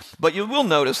didn't. But you will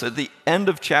notice that at the end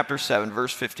of chapter 7,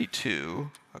 verse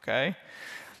 52, okay,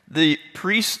 the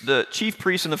chief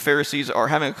priests and the Pharisees are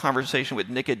having a conversation with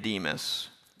Nicodemus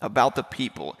about the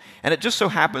people. And it just so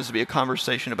happens to be a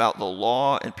conversation about the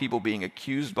law and people being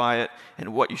accused by it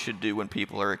and what you should do when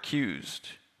people are accused.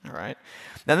 All right?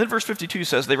 And then verse 52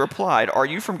 says, they replied, "Are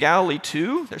you from Galilee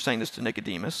too?" They're saying this to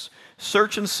Nicodemus.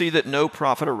 "Search and see that no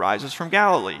prophet arises from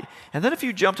Galilee." And then if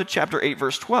you jump to chapter 8,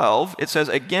 verse 12, it says,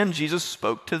 again, Jesus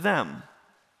spoke to them.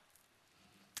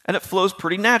 And it flows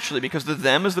pretty naturally because the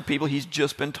them is the people he's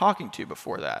just been talking to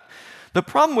before that. The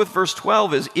problem with verse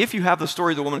 12 is if you have the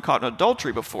story of the woman caught in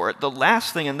adultery before it, the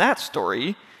last thing in that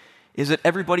story is that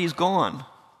everybody's gone,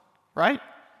 right?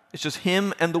 It's just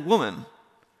him and the woman.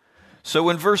 So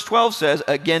when verse 12 says,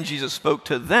 again, Jesus spoke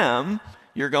to them,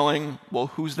 you're going, well,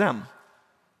 who's them?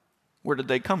 Where did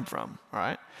they come from, all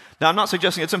right? Now, I'm not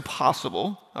suggesting it's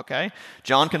impossible, okay?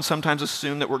 John can sometimes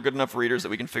assume that we're good enough readers that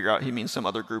we can figure out he means some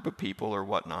other group of people or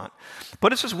whatnot.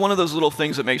 But it's just one of those little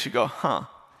things that makes you go, huh.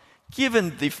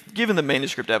 Given the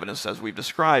manuscript evidence as we've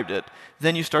described it,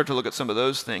 then you start to look at some of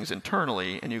those things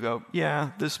internally and you go,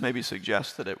 yeah, this maybe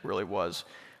suggests that it really was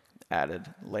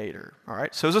added later. All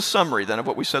right, so as a summary then of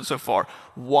what we said so far,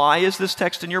 why is this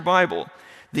text in your Bible?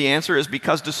 The answer is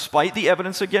because despite the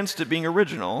evidence against it being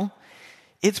original,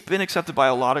 it's been accepted by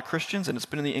a lot of Christians and it's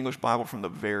been in the English Bible from the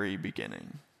very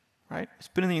beginning, right? It's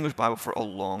been in the English Bible for a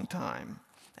long time.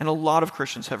 And a lot of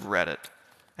Christians have read it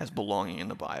as belonging in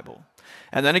the Bible.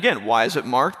 And then again, why is it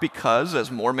marked? Because as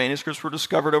more manuscripts were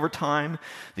discovered over time,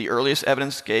 the earliest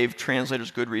evidence gave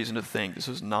translators good reason to think this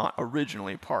is not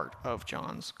originally part of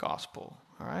John's gospel.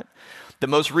 All right? The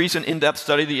most recent in-depth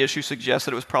study of the issue suggests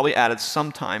that it was probably added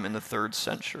sometime in the 3rd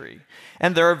century.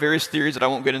 And there are various theories that I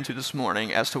won't get into this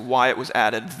morning as to why it was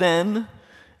added then,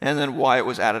 and then why it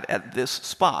was added at this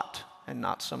spot and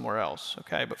not somewhere else.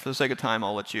 Okay? But for the sake of time,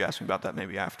 I'll let you ask me about that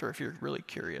maybe after if you're really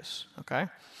curious. Okay?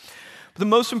 But the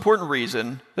most important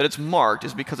reason that it's marked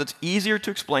is because it's easier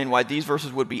to explain why these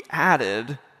verses would be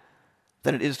added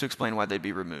than it is to explain why they'd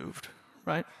be removed,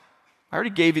 right? I already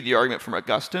gave you the argument from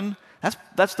Augustine.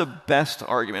 That's the best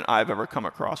argument I've ever come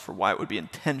across for why it would be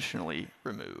intentionally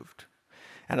removed.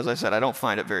 And as I said, I don't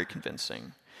find it very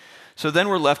convincing. So then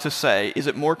we're left to say, is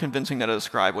it more convincing that a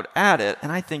scribe would add it?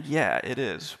 And I think, yeah, it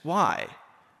is. Why?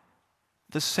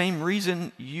 The same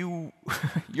reason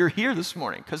you're here this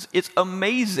morning, because it's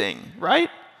amazing, right?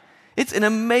 It's an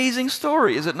amazing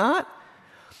story, is it not?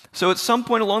 So at some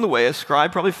point along the way, a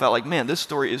scribe probably felt like, man, this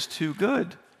story is too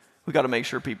good. We've got to make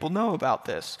sure people know about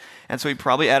this. And so he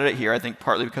probably added it here, I think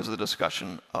partly because of the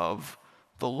discussion of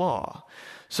the law.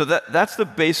 So that's the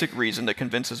basic reason that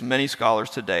convinces many scholars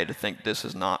today to think this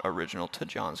is not original to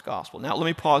John's gospel. Now, let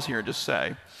me pause here and just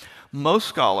say, most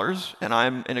scholars, and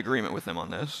I'm in agreement with them on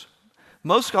this,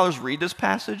 most scholars read this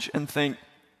passage and think,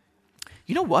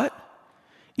 you know what?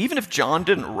 Even if John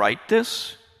didn't write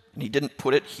this, and he didn't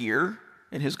put it here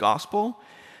in his gospel,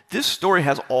 this story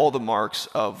has all the marks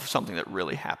of something that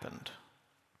really happened.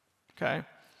 Okay?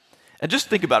 And just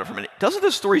think about it for a minute. Doesn't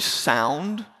this story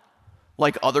sound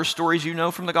like other stories you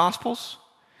know from the Gospels?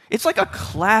 It's like a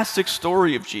classic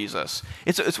story of Jesus.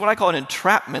 It's what I call an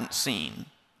entrapment scene,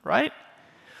 right?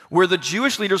 Where the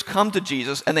Jewish leaders come to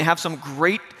Jesus and they have some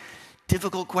great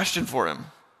difficult question for him.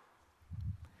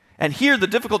 And here the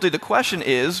difficulty of the question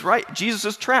is, right, Jesus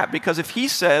is trapped because if he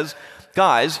says,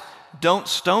 guys, don't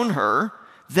stone her,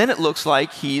 then it looks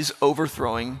like he's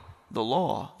overthrowing the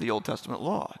law, the Old Testament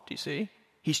law. Do you see?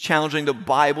 He's challenging the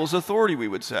Bible's authority, we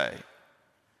would say.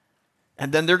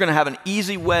 And then they're going to have an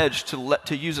easy wedge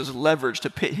to use as leverage to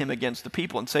pit him against the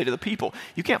people and say to the people,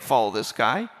 you can't follow this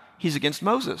guy. He's against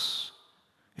Moses.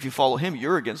 If you follow him,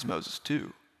 you're against Moses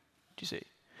too. Do you see?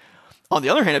 On the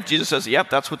other hand, if Jesus says, yep,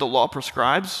 that's what the law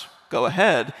prescribes, go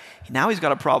ahead, now he's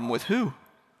got a problem with who?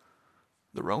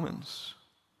 The Romans.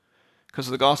 Because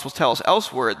the Gospels tell us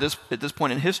elsewhere at this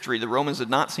point in history, the Romans did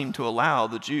not seem to allow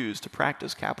the Jews to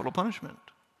practice capital punishment.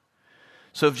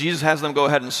 So if Jesus has them go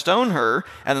ahead and stone her,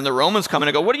 and then the Romans come in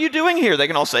and go, what are you doing here? They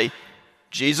can all say,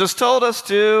 Jesus told us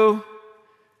to.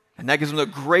 And that gives them a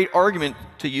great argument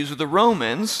to use with the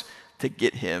Romans to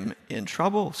get him in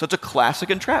trouble. So it's a classic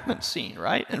entrapment scene,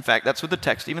 right? In fact, that's what the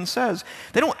text even says.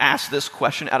 They don't ask this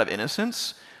question out of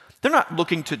innocence. They're not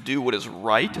looking to do what is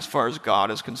right as far as God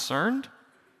is concerned.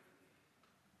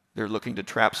 They're looking to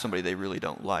trap somebody they really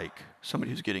don't like,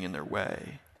 somebody who's getting in their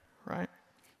way, right?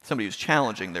 Somebody who's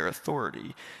challenging their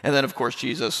authority. And then, of course,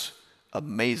 Jesus,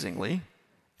 amazingly,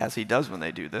 as he does when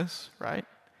they do this, right?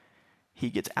 He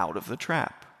gets out of the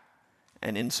trap.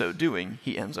 And in so doing,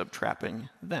 he ends up trapping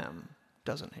them,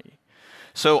 doesn't he?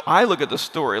 So I look at this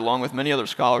story along with many other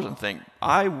scholars and think,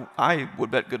 I would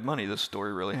bet good money this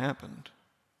story really happened.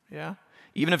 Yeah?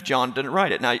 Even if John didn't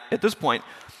write it. Now, at this point,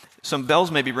 some bells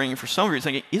may be ringing for some of you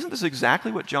thinking, isn't this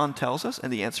exactly what John tells us?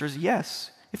 And the answer is yes.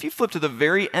 If you flip to the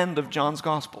very end of John's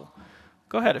gospel,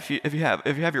 go ahead if you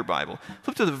have your Bible,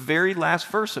 flip to the very last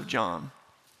verse of John.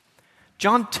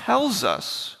 John tells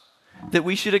us that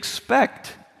we should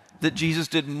expect that Jesus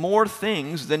did more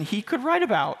things than he could write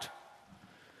about.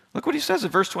 Look what he says in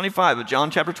verse 25 of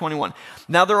John chapter 21.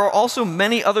 Now there are also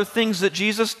many other things that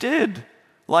Jesus did.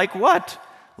 Like what?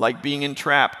 Like being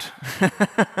entrapped.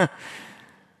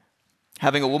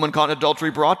 Having a woman caught in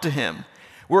adultery brought to him.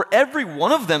 Were every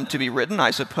one of them to be written, I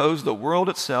suppose the world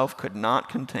itself could not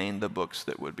contain the books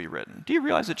that would be written. Do you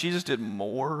realize that Jesus did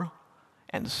more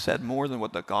and said more than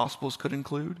what the Gospels could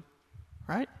include?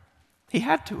 Right? He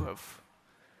had to have.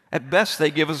 At best, they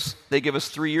give us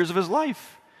 3 years of his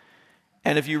life.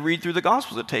 And if you read through the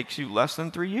Gospels, it takes you less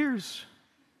than 3 years.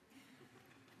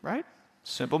 Right?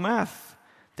 Simple math.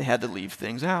 They had to leave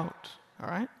things out. All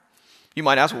right? You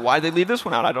might ask, why did they leave this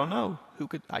one out? I don't know.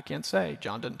 I can't say.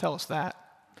 John didn't tell us that.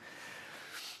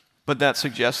 But that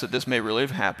suggests that this may really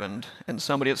have happened, and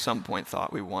somebody at some point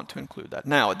thought we want to include that.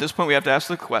 Now, at this point, we have to ask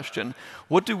the question,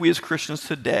 what do we as Christians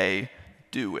today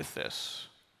do with this?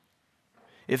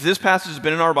 If this passage has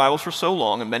been in our Bibles for so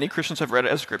long, and many Christians have read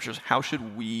it as scriptures, how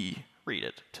should we read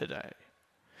it today?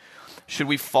 Should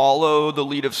we follow the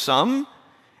lead of some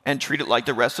and treat it like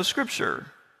the rest of Scripture?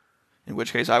 In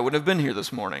which case, I wouldn't have been here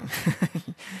this morning.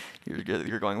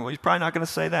 You're going, well, he's probably not going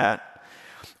to say that.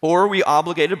 Or are we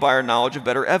obligated by our knowledge of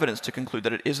better evidence to conclude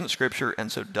that it isn't Scripture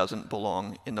and so doesn't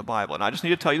belong in the Bible? And I just need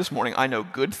to tell you this morning, I know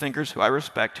good thinkers who I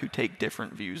respect who take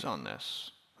different views on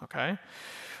this. Okay?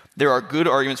 There are good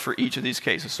arguments for each of these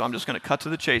cases, so I'm just going to cut to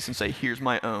the chase and say, here's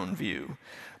my own view.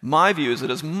 My view is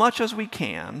that as much as we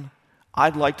can,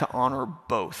 I'd like to honor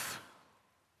both.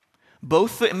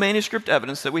 Both the manuscript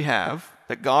evidence that we have,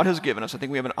 that God has given us, I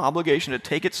think we have an obligation to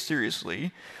take it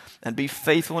seriously and be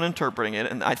faithful in interpreting it,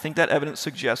 and I think that evidence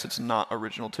suggests it's not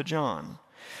original to John.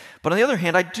 But on the other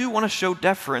hand, I do want to show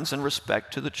deference and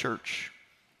respect to the church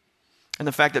and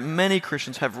the fact that many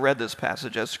Christians have read this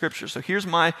passage as Scripture. So here's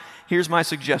my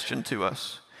suggestion to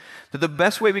us, that the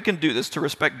best way we can do this to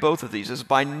respect both of these is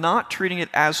by not treating it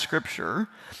as Scripture,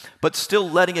 but still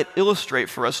letting it illustrate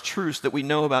for us truths that we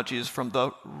know about Jesus from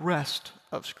the rest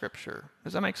of Scripture.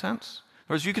 Does that make sense?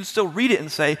 Whereas you can still read it and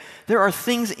say, there are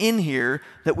things in here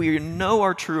that we know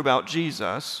are true about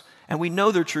Jesus, and we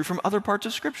know they're true from other parts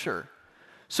of Scripture.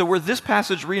 So where this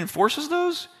passage reinforces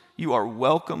those, you are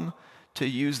welcome to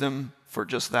use them for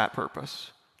just that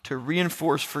purpose, to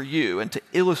reinforce for you and to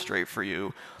illustrate for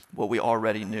you what we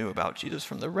already knew about Jesus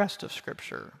from the rest of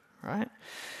Scripture, right?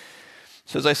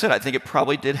 So as I said, I think it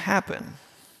probably did happen,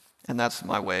 and that's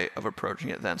my way of approaching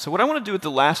it then. So what I want to do with the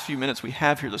last few minutes we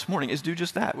have here this morning is do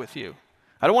just that with you.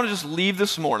 I don't want to just leave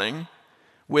this morning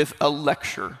with a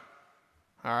lecture,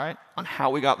 all right, on how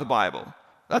we got the Bible.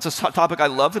 That's a topic I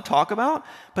love to talk about,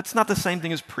 but it's not the same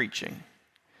thing as preaching.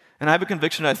 And I have a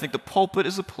conviction that I think the pulpit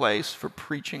is a place for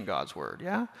preaching God's word,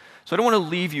 yeah? So I don't want to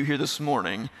leave you here this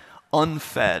morning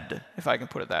unfed, if I can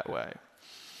put it that way.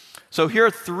 So here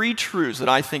are 3 truths that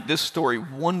I think this story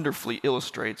wonderfully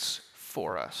illustrates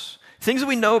for us. Things that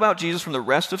we know about Jesus from the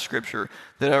rest of Scripture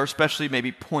that are especially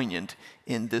maybe poignant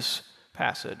in this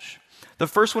passage. The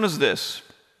first one is this.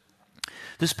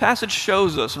 This passage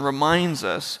shows us and reminds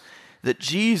us that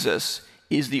Jesus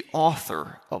is the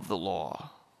author of the law.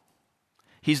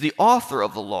 He's the author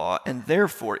of the law, and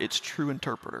therefore its true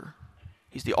interpreter.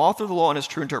 He's the author of the law and its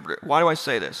true interpreter. Why do I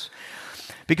say this?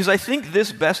 Because I think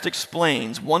this best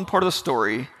explains one part of the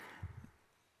story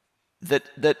that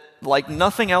like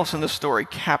nothing else in the story,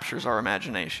 captures our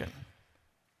imagination.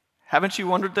 Haven't you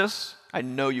wondered this? I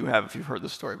know you have if you've heard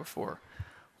this story before.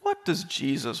 What does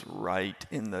Jesus write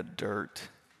in the dirt?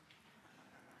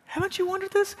 Haven't you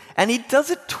wondered this? And he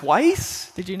does it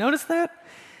twice. Did you notice that?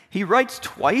 He writes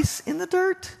twice in the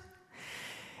dirt.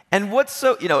 And what's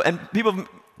so, and people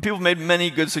have made many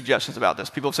good suggestions about this.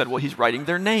 People have said, well, he's writing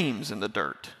their names in the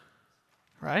dirt,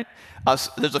 right?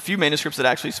 There's a few manuscripts that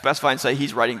actually specify and say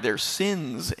he's writing their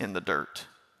sins in the dirt.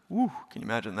 Woo, can you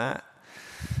imagine that?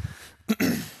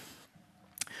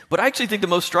 But I actually think the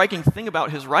most striking thing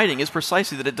about his writing is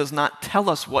precisely that it does not tell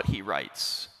us what he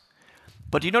writes.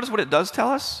 But do you notice what it does tell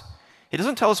us? It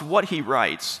doesn't tell us what he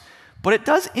writes, but it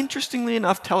does, interestingly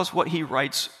enough, tell us what he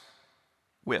writes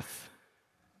with.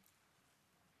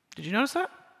 Did you notice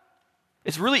that?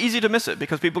 It's really easy to miss it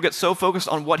because people get so focused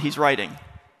on what he's writing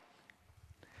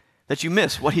that you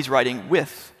miss what he's writing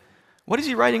with. What is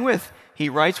he writing with? He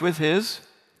writes with his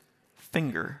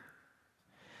finger.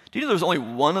 Do you know there's only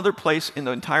one other place in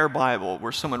the entire Bible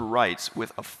where someone writes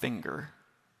with a finger?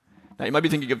 Now, you might be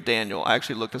thinking of Daniel. I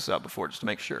actually looked this up before just to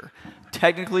make sure.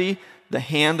 Technically, the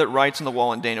hand that writes on the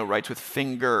wall in Daniel writes with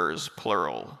fingers,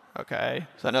 plural, okay?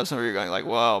 So I know some of you are going like,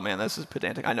 whoa, man, this is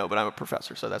pedantic. I know, but I'm a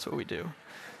professor, so that's what we do.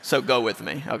 So go with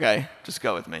me, okay? Just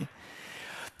go with me.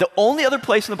 The only other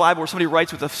place in the Bible where somebody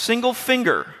writes with a single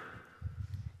finger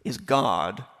is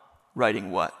God writing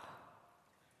what?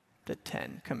 The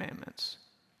 10 Commandments.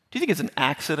 Do you think it's an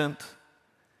accident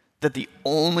that the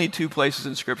only two places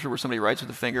in Scripture where somebody writes with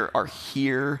a finger are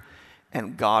here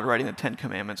and God writing the 10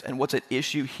 Commandments? And what's at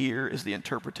issue here is the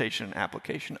interpretation and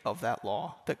application of that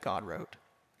law that God wrote?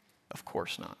 Of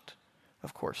course not.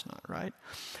 Of course not, right?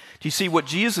 Do you see what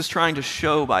Jesus is trying to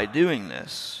show by doing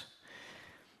this?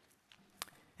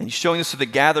 And he's showing this to the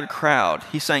gathered crowd.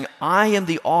 He's saying, I am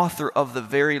the author of the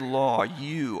very law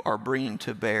you are bringing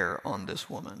to bear on this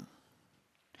woman.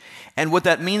 And what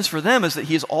that means for them is that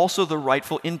he is also the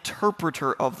rightful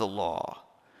interpreter of the law.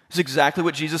 It's exactly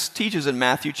what Jesus teaches in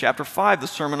Matthew chapter 5, the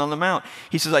Sermon on the Mount.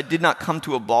 He says, I did not come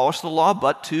to abolish the law,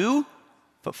 but to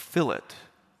fulfill it.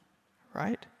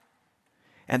 Right?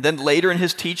 And then later in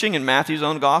his teaching in Matthew's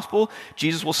own gospel,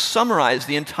 Jesus will summarize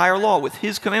the entire law with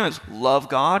his commandments. Love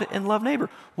God and love neighbor.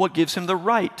 What gives him the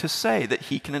right to say that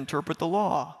he can interpret the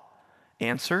law?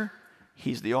 Answer,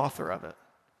 he's the author of it.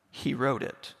 He wrote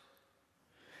it.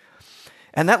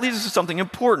 And that leads us to something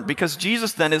important, because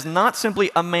Jesus then is not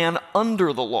simply a man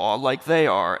under the law like they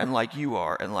are and like you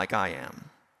are and like I am.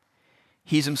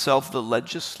 He's himself the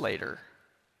legislator.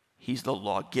 He's the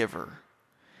lawgiver.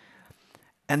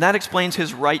 And that explains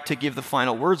his right to give the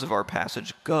final words of our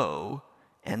passage, go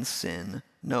and sin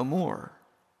no more.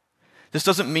 This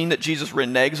doesn't mean that Jesus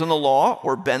reneges on the law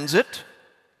or bends it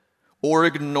or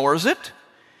ignores it.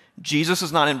 Jesus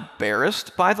is not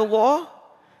embarrassed by the law.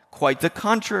 Quite the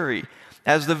contrary.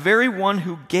 As the very one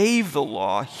who gave the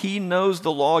law, he knows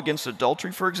the law against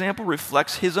adultery, for example,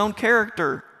 reflects his own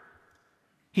character.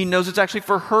 He knows it's actually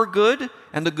for her good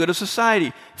and the good of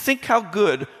society. Think how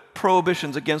good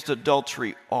prohibitions against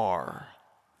adultery are.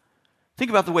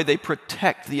 Think about the way they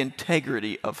protect the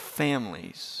integrity of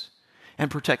families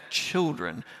and protect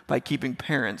children by keeping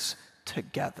parents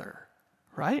together,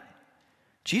 right?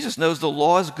 Jesus knows the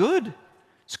law is good.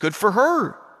 It's good for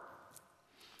her.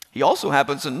 He also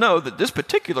happens to know that this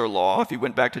particular law, if you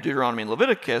went back to Deuteronomy and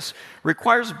Leviticus,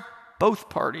 requires both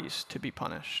parties to be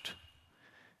punished.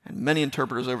 And many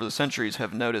interpreters over the centuries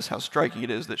have noticed how striking it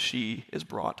is that she is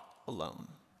brought alone.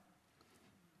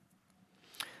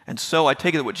 And so I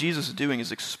take it that what Jesus is doing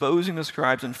is exposing the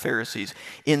scribes and Pharisees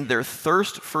in their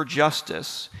thirst for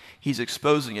justice. He's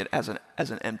exposing it as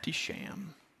an empty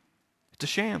sham. It's a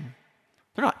sham.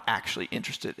 They're not actually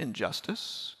interested in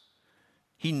justice.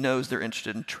 He knows they're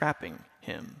interested in trapping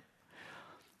him.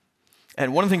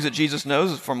 And one of the things that Jesus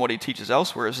knows from what he teaches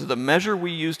elsewhere is that the measure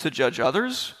we use to judge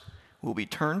others will be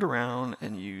turned around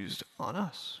and used on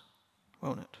us,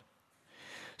 won't it?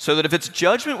 So that if it's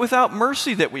judgment without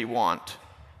mercy that we want,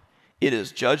 it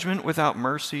is judgment without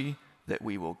mercy that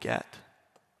we will get,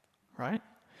 right?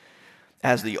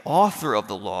 As the author of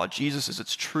the law, Jesus is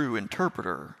its true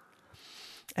interpreter.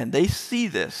 And they see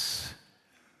this,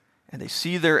 and they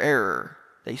see their error.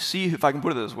 They see, if I can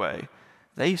put it this way,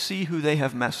 they see who they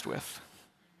have messed with,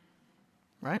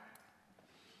 right?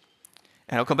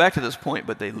 And I'll come back to this point,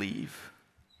 but they leave.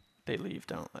 They leave,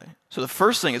 don't they? So the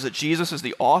first thing is that Jesus is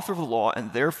the author of the law,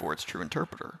 and therefore its true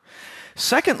interpreter.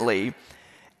 Secondly,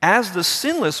 as the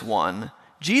sinless one,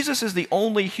 Jesus is the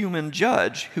only human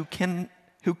judge who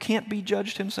can't be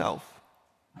judged himself.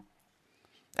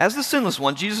 As the sinless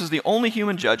one, Jesus is the only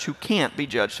human judge who can't be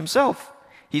judged himself.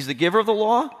 He's the giver of the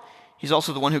law. He's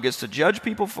also the one who gets to judge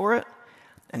people for it.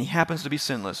 And he happens to be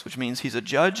sinless, which means he's a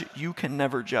judge you can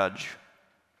never judge.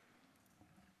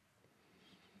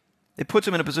 It puts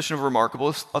him in a position of remarkable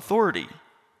authority.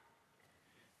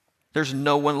 There's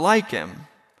no one like him.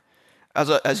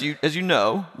 As you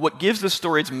know, what gives this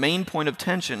story its main point of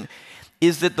tension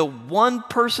is that the one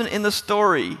person in the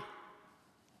story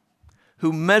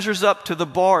who measures up to the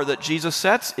bar that Jesus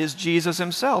sets is Jesus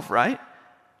himself, right?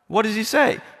 What does he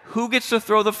say? Who gets to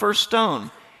throw the first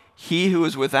stone? he who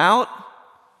is without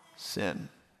sin.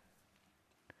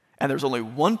 And there's only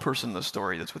one person in the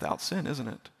story that's without sin, isn't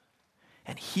it?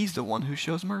 And he's the one who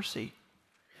shows mercy.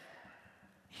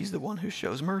 He's the one who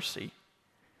shows mercy.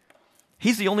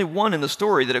 He's the only one in the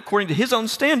story that, according to his own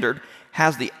standard,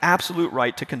 has the absolute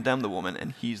right to condemn the woman,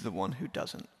 and he's the one who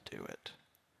doesn't do it.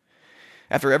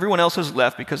 After everyone else has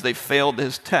left because they failed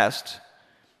his test,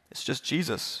 it's just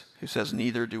Jesus who says,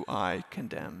 "Neither do I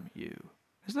condemn you."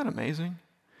 Isn't that amazing?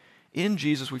 In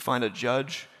Jesus, we find a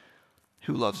judge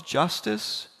who loves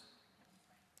justice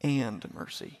and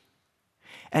mercy.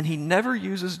 And he never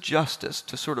uses justice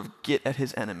to sort of get at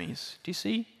his enemies. Do you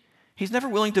see? He's never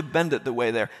willing to bend it the way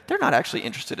they're not actually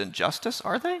interested in justice,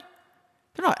 are they?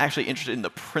 They're not actually interested in the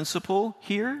principle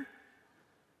here.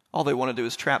 All they want to do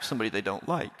is trap somebody they don't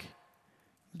like.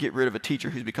 Get rid of a teacher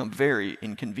who's become very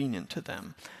inconvenient to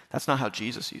them. That's not how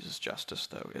Jesus uses justice,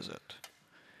 though, is it?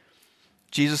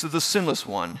 Jesus is the sinless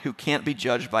one who can't be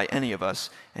judged by any of us,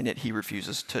 and yet he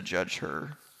refuses to judge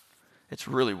her. It's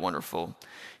really wonderful.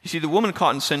 You see, the woman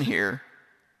caught in sin here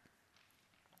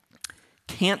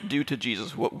can't do to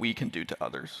Jesus what we can do to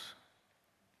others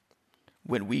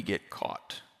when we get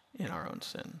caught in our own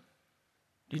sin.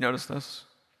 Do you notice this?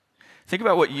 Think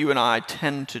about what you and I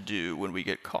tend to do when we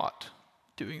get caught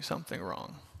doing something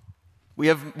wrong. We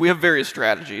have various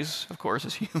strategies, of course,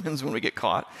 as humans when we get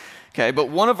caught. Okay, but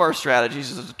one of our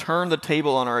strategies is to turn the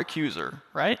table on our accuser,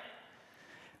 right?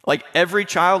 Like every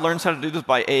child learns how to do this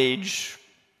by age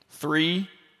 3,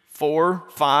 4,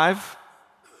 5,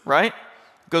 right?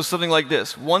 It goes something like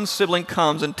this. One sibling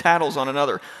comes and tattles on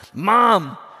another.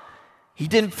 "Mom, he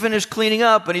didn't finish cleaning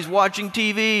up and he's watching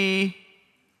TV."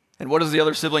 And what does the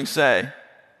other sibling say?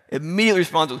 Immediately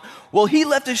responds with, "Well, he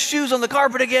left his shoes on the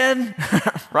carpet again."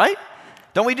 Right?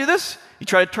 Don't we do this? You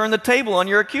try to turn the table on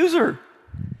your accuser.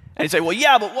 And you say, "Well,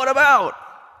 yeah, but what about?"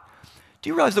 Do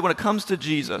you realize that when it comes to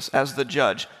Jesus as the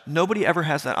judge, nobody ever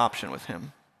has that option with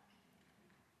him?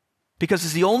 Because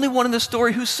he's the only one in the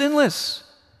story who's sinless.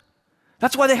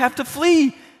 That's why they have to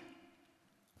flee.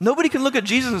 Nobody can look at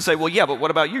Jesus and say, "Well, yeah, but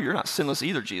what about you? You're not sinless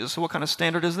either, Jesus, so what kind of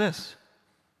standard is this?"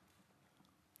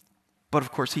 But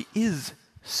of course, he is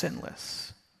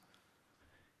sinless.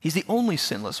 He's the only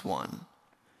sinless one.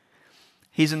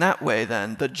 He's in that way,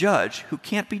 then, the judge who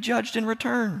can't be judged in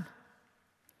return.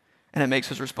 And it makes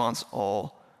his response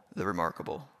all the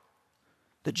remarkable.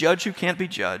 The judge who can't be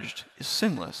judged is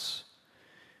sinless.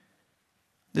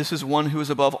 This is one who is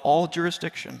above all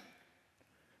jurisdiction,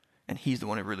 and he's the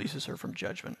one who releases her from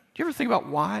judgment. Do you ever think about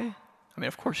why? I mean,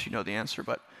 of course you know the answer,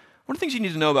 but one of the things you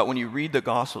need to know about when you read the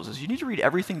Gospels is you need to read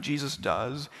everything Jesus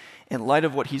does in light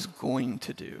of what he's going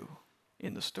to do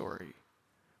in the story.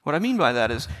 What I mean by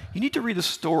that is you need to read the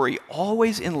story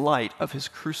always in light of his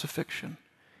crucifixion.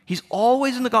 He's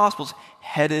always in the Gospels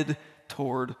headed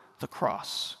toward the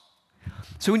cross.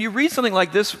 So when you read something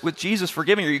like this with Jesus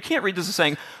forgiving her, you can't read this as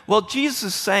saying, well, Jesus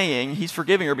is saying he's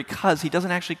forgiving her because he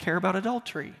doesn't actually care about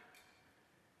adultery.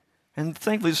 And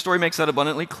thankfully the story makes that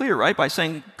abundantly clear, right? By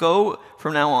saying, go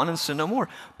from now on and sin no more.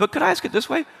 But could I ask it this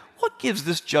way? What gives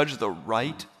this judge the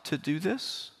right to do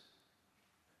this?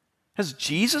 Has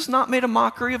Jesus not made a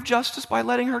mockery of justice by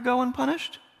letting her go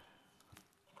unpunished?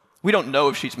 We don't know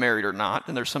if she's married or not,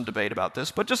 and there's some debate about this,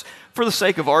 but just for the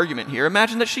sake of argument here,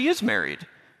 imagine that she is married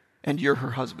and you're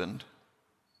her husband.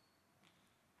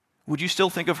 Would you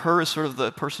still think of her as sort of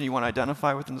the person you want to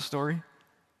identify with in the story?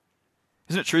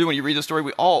 Isn't it true that when you read the story,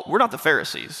 we're not the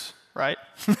Pharisees, right?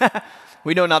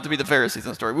 We know not to be the Pharisees in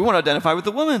the story. We want to identify with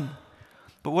the woman.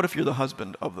 But what if you're the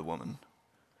husband of the woman?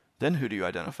 Then who do you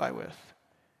identify with?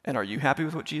 And are you happy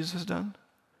with what Jesus has done?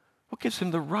 What gives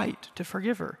him the right to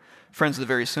forgive her? Friends, the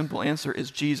very simple answer is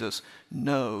Jesus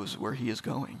knows where he is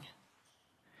going.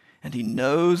 And he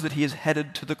knows that he is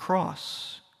headed to the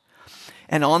cross.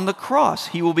 And on the cross,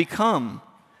 he will become,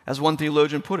 as one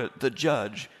theologian put it, the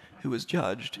judge who is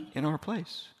judged in our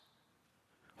place.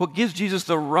 What gives Jesus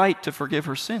the right to forgive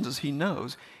her sins is he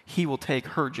knows he will take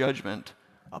her judgment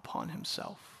upon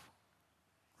himself.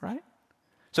 Right?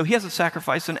 So he has to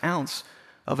sacrifice an ounce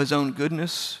of his own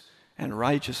goodness and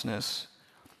righteousness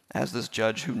as this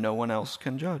judge who no one else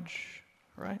can judge.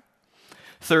 Right?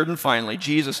 Third and finally,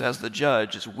 Jesus as the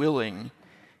judge is willing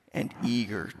and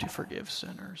eager to forgive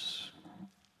sinners.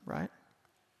 Right?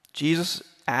 Jesus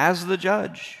as the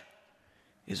judge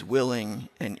is willing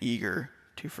and eager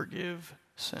to forgive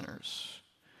sinners.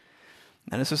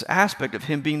 And it's this aspect of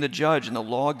him being the judge and the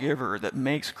lawgiver that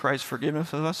makes Christ's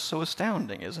forgiveness of us so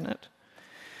astounding, isn't it?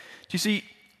 Do you see,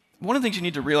 one of the things you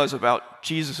need to realize about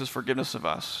Jesus' forgiveness of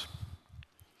us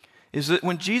is that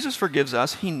when Jesus forgives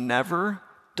us, he never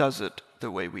does it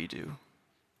the way we do.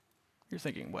 You're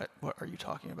thinking, what are you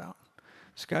talking about?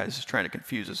 This guy is just trying to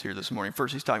confuse us here this morning.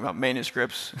 First he's talking about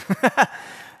manuscripts.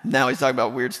 Now he's talking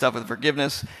about weird stuff with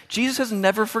forgiveness. Jesus has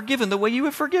never forgiven the way you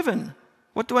have forgiven.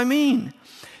 What do I mean?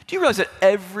 Do you realize that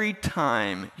every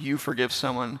time you forgive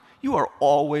someone, you are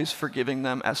always forgiving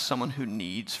them as someone who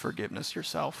needs forgiveness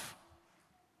yourself?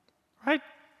 Right?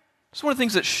 It's one of the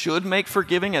things that should make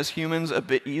forgiving as humans a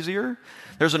bit easier.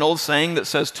 There's an old saying that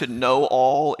says to know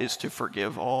all is to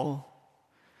forgive all.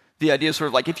 The idea is sort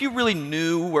of like if you really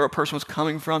knew where a person was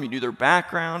coming from, you knew their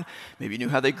background, maybe you knew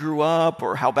how they grew up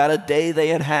or how bad a day they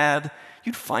had had,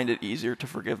 you'd find it easier to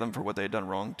forgive them for what they had done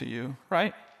wrong to you,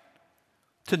 right?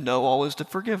 To know all is to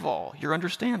forgive all. You're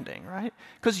understanding, right?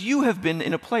 Because you have been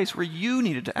in a place where you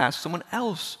needed to ask someone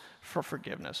else for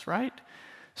forgiveness, right?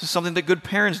 This is something that good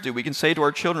parents do. We can say to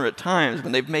our children at times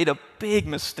when they've made a big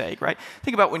mistake, right?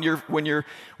 Think about when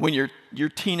your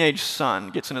teenage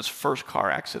son gets in his first car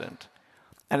accident.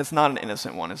 And it's not an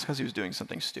innocent one. It's because he was doing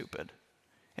something stupid.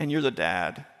 And you're the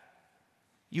dad.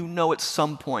 You know at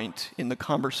some point in the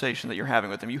conversation that you're having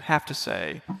with him, you have to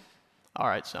say, all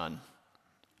right, son,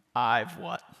 I've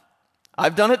what?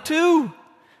 I've done it too,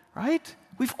 right?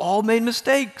 We've all made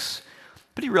mistakes.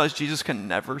 But you realize Jesus can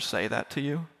never say that to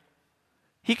you?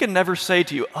 He can never say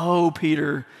to you, oh,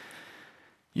 Peter,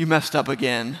 you messed up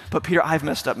again. But Peter, I've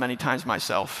messed up many times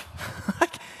myself.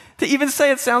 To even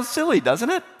say it sounds silly, doesn't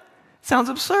it? Sounds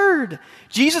absurd.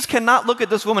 Jesus cannot look at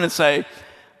this woman and say,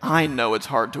 I know it's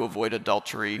hard to avoid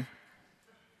adultery.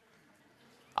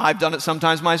 I've done it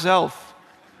sometimes myself.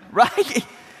 Right?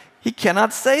 He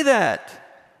cannot say that.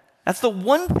 That's the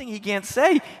one thing he can't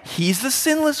say. He's the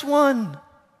sinless one.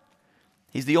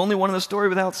 He's the only one in the story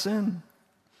without sin.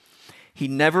 He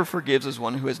never forgives as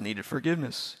one who has needed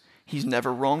forgiveness. He's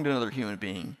never wronged another human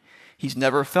being. He's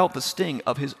never felt the sting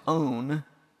of his own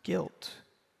guilt.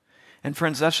 And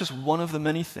friends, that's just one of the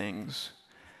many things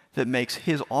that makes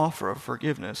his offer of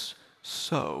forgiveness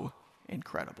so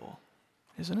incredible,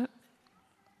 isn't it?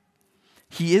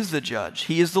 He is the judge.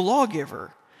 He is the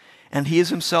lawgiver. And he is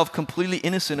himself completely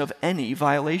innocent of any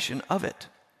violation of it.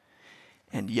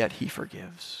 And yet he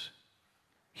forgives.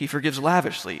 He forgives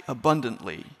lavishly,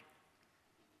 abundantly.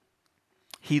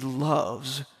 He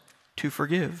loves to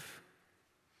forgive.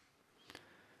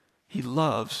 He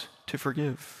loves to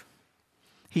forgive.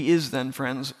 He is then,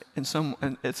 friends, I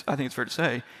think it's fair to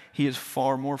say, he is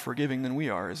far more forgiving than we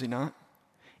are, is he not?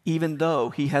 Even though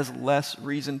he has less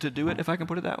reason to do it, if I can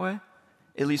put it that way,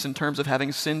 at least in terms of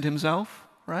having sinned himself,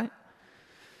 right?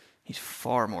 He's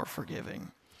far more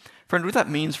forgiving. Friend, what that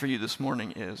means for you this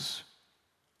morning is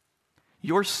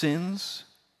your sins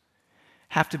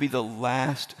have to be the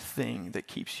last thing that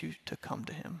keeps you to come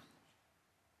to him.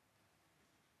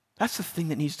 That's the thing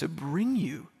that needs to bring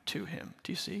you to him,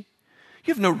 do you see?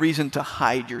 You have no reason to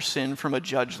hide your sin from a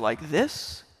judge like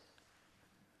this.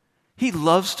 He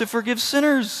loves to forgive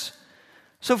sinners.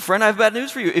 So friend, I have bad news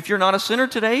for you. If you're not a sinner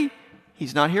today,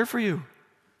 he's not here for you.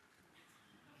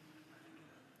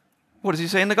 What does he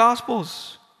say in the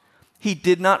Gospels?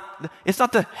 It's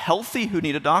not the healthy who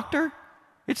need a doctor,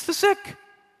 it's the sick.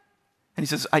 And he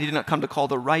says, I did not come to call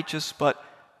the righteous, but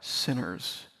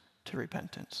sinners to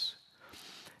repentance.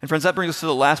 And friends, that brings us to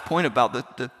the last point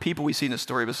about the people we see in the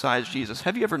story besides Jesus.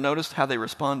 Have you ever noticed how they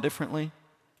respond differently?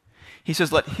 He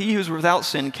says, let he who's without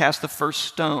sin cast the first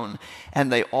stone,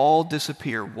 and they all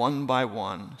disappear one by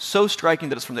one. So striking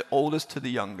that it's from the oldest to the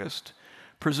youngest,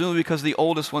 presumably because the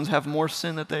oldest ones have more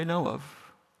sin that they know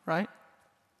of, right?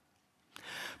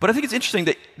 But I think it's interesting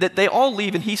that they all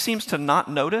leave and he seems to not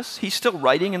notice. He's still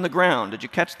writing in the ground. Did you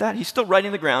catch that? He's still writing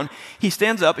in the ground. He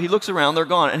stands up, he looks around, they're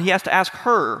gone, and he has to ask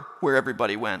her where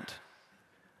everybody went.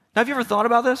 Now, have you ever thought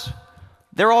about this?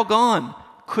 They're all gone.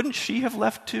 Couldn't she have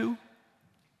left too?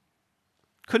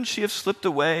 Couldn't she have slipped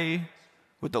away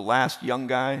with the last young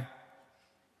guy?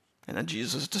 And then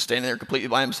Jesus is just standing there completely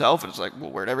by himself, and it's like, well,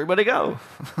 where'd everybody go?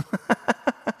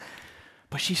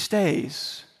 But she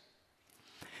stays.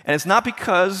 And it's not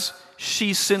because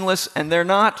she's sinless and they're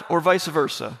not, or vice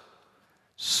versa.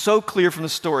 So clear from the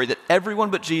story that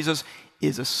everyone but Jesus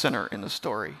is a sinner in the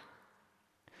story.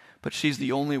 But she's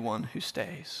the only one who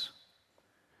stays.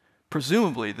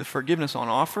 Presumably, the forgiveness on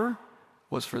offer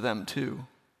was for them too.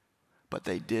 But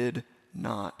they did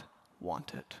not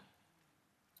want it.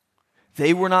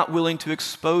 They were not willing to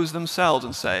expose themselves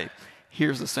and say,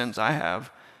 here's the sins I have.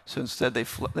 So instead,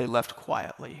 they left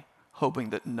quietly,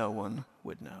 hoping that no one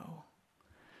would know.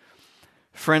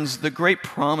 Friends, the great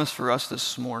promise for us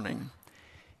this morning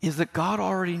is that God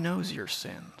already knows your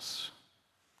sins.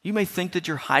 You may think that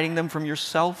you're hiding them from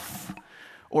yourself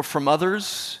or from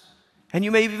others, and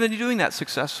you may even be doing that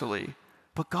successfully,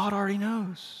 but God already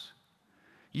knows.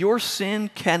 Your sin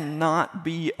cannot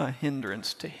be a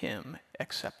hindrance to him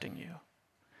accepting you.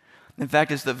 In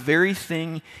fact, it's the very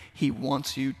thing he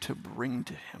wants you to bring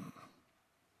to him.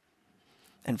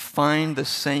 And find the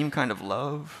same kind of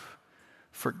love,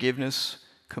 forgiveness,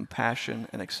 compassion,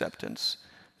 and acceptance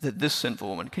that this sinful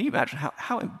woman, can you imagine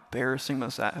how embarrassing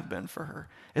must that have been for her?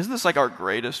 Isn't this like our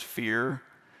greatest fear,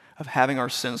 of having our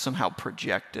sins somehow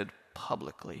projected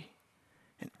publicly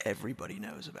and everybody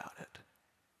knows about it?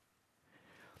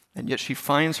 And yet she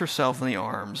finds herself in the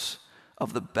arms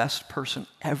of the best person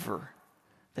ever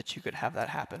that you could have that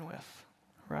happen with,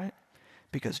 right?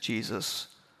 Because Jesus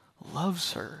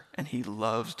loves her and he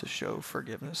loves to show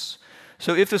forgiveness.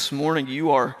 So if this morning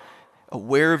you are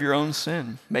aware of your own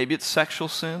sin, maybe it's sexual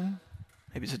sin,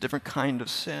 maybe it's a different kind of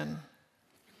sin,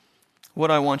 what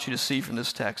I want you to see from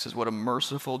this text is what a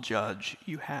merciful judge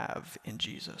you have in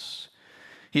Jesus.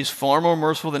 He's far more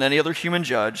merciful than any other human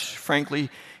judge. Frankly,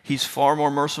 he's far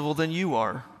more merciful than you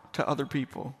are to other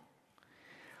people.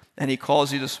 And he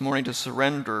calls you this morning to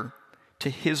surrender to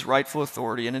his rightful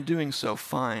authority, and in doing so,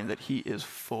 find that he is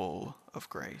full of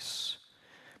grace.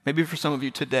 Maybe for some of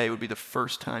you today would be the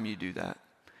first time you do that,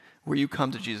 where you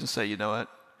come to Jesus and say, you know what?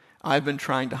 I've been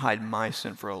trying to hide my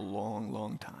sin for a long,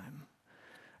 long time.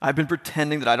 I've been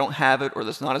pretending that I don't have it, or that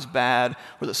it's not as bad,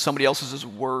 or that somebody else's is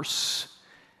worse,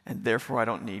 and therefore I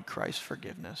don't need Christ's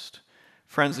forgiveness.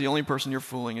 Friends, the only person you're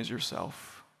fooling is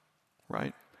yourself,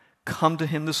 right? Come to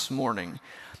him this morning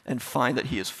and find that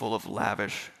he is full of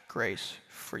lavish grace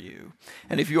for you.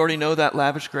 And if you already know that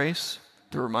lavish grace,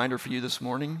 the reminder for you this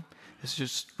morning is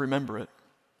just remember it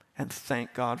and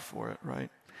thank God for it, right?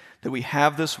 That we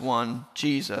have this one,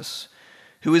 Jesus,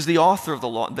 who is the author of the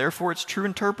law, and therefore its true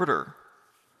interpreter.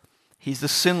 He's the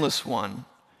sinless one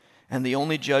and the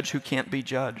only judge who can't be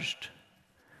judged.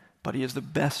 But he is the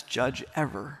best judge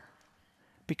ever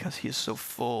because he is so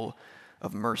full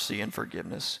of mercy and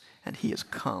forgiveness, and he has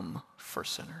come for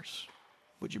sinners.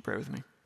 Would you pray with me?